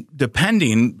season,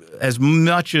 depending, as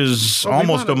much as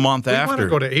almost a month after. We want to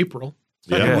go to April.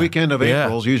 Second weekend of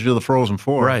April is usually the Frozen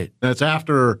Four. Right. That's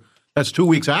 2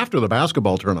 weeks after the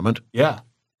basketball tournament. Yeah.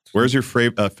 Where's your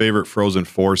favorite Frozen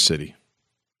Four city?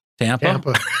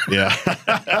 Tampa. Yeah.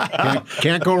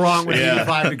 Can't go wrong with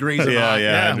 85 degrees.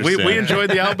 Yeah. We enjoyed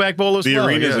the Outback Bowl as well.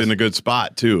 The arena's in a good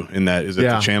spot, too. In that, is it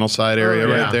the Channel Side area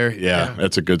right there? Yeah,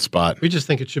 that's a good spot. We just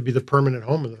think it should be the permanent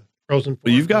home of the Frozen Four.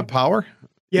 But you've got power?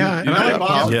 Yeah. And I like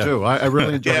Boston, too. I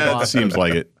really enjoy Boston. It seems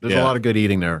like it. There's a lot of good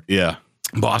eating there. Yeah.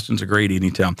 Boston's a great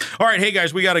eating town. All right, hey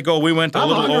guys, we got to go. We went a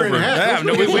little over.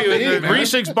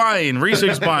 Reesig's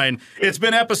buying. It's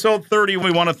been episode 30.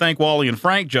 We want to thank Wally and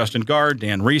Frank, Justin Gard,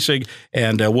 Dan Reesig,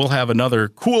 and we'll have another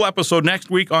cool episode next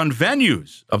week on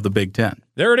venues of the Big Ten.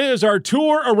 There it is, our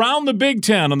tour around the Big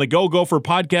Ten on the Go Gopher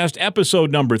podcast,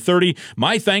 episode number 30.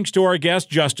 My thanks to our guests,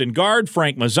 Justin Gard,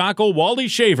 Frank Mazzacco, Wally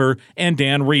Shaver, and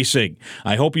Dan Reesig.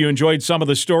 I hope you enjoyed some of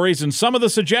the stories and some of the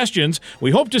suggestions.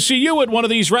 We hope to see you at one of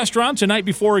these restaurants a night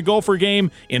before a Gopher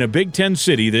game in a Big Ten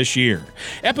city this year.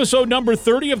 Episode number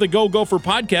 30 of the Go Gopher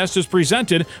podcast is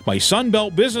presented by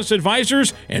Sunbelt Business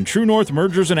Advisors and True North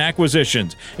Mergers and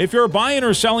Acquisitions. If you're buying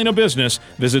or selling a business,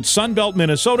 visit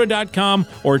sunbeltminnesota.com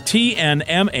or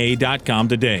TNMA.com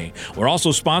today. We're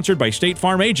also sponsored by State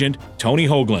Farm agent Tony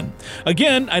Hoagland.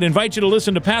 Again, I'd invite you to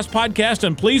listen to past podcasts,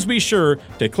 and please be sure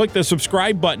to click the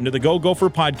subscribe button to the Go Gopher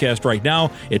podcast right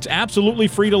now. It's absolutely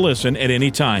free to listen at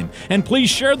any time. And please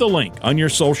share the link on your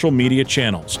social media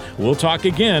channels. We'll talk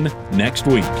again next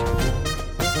week.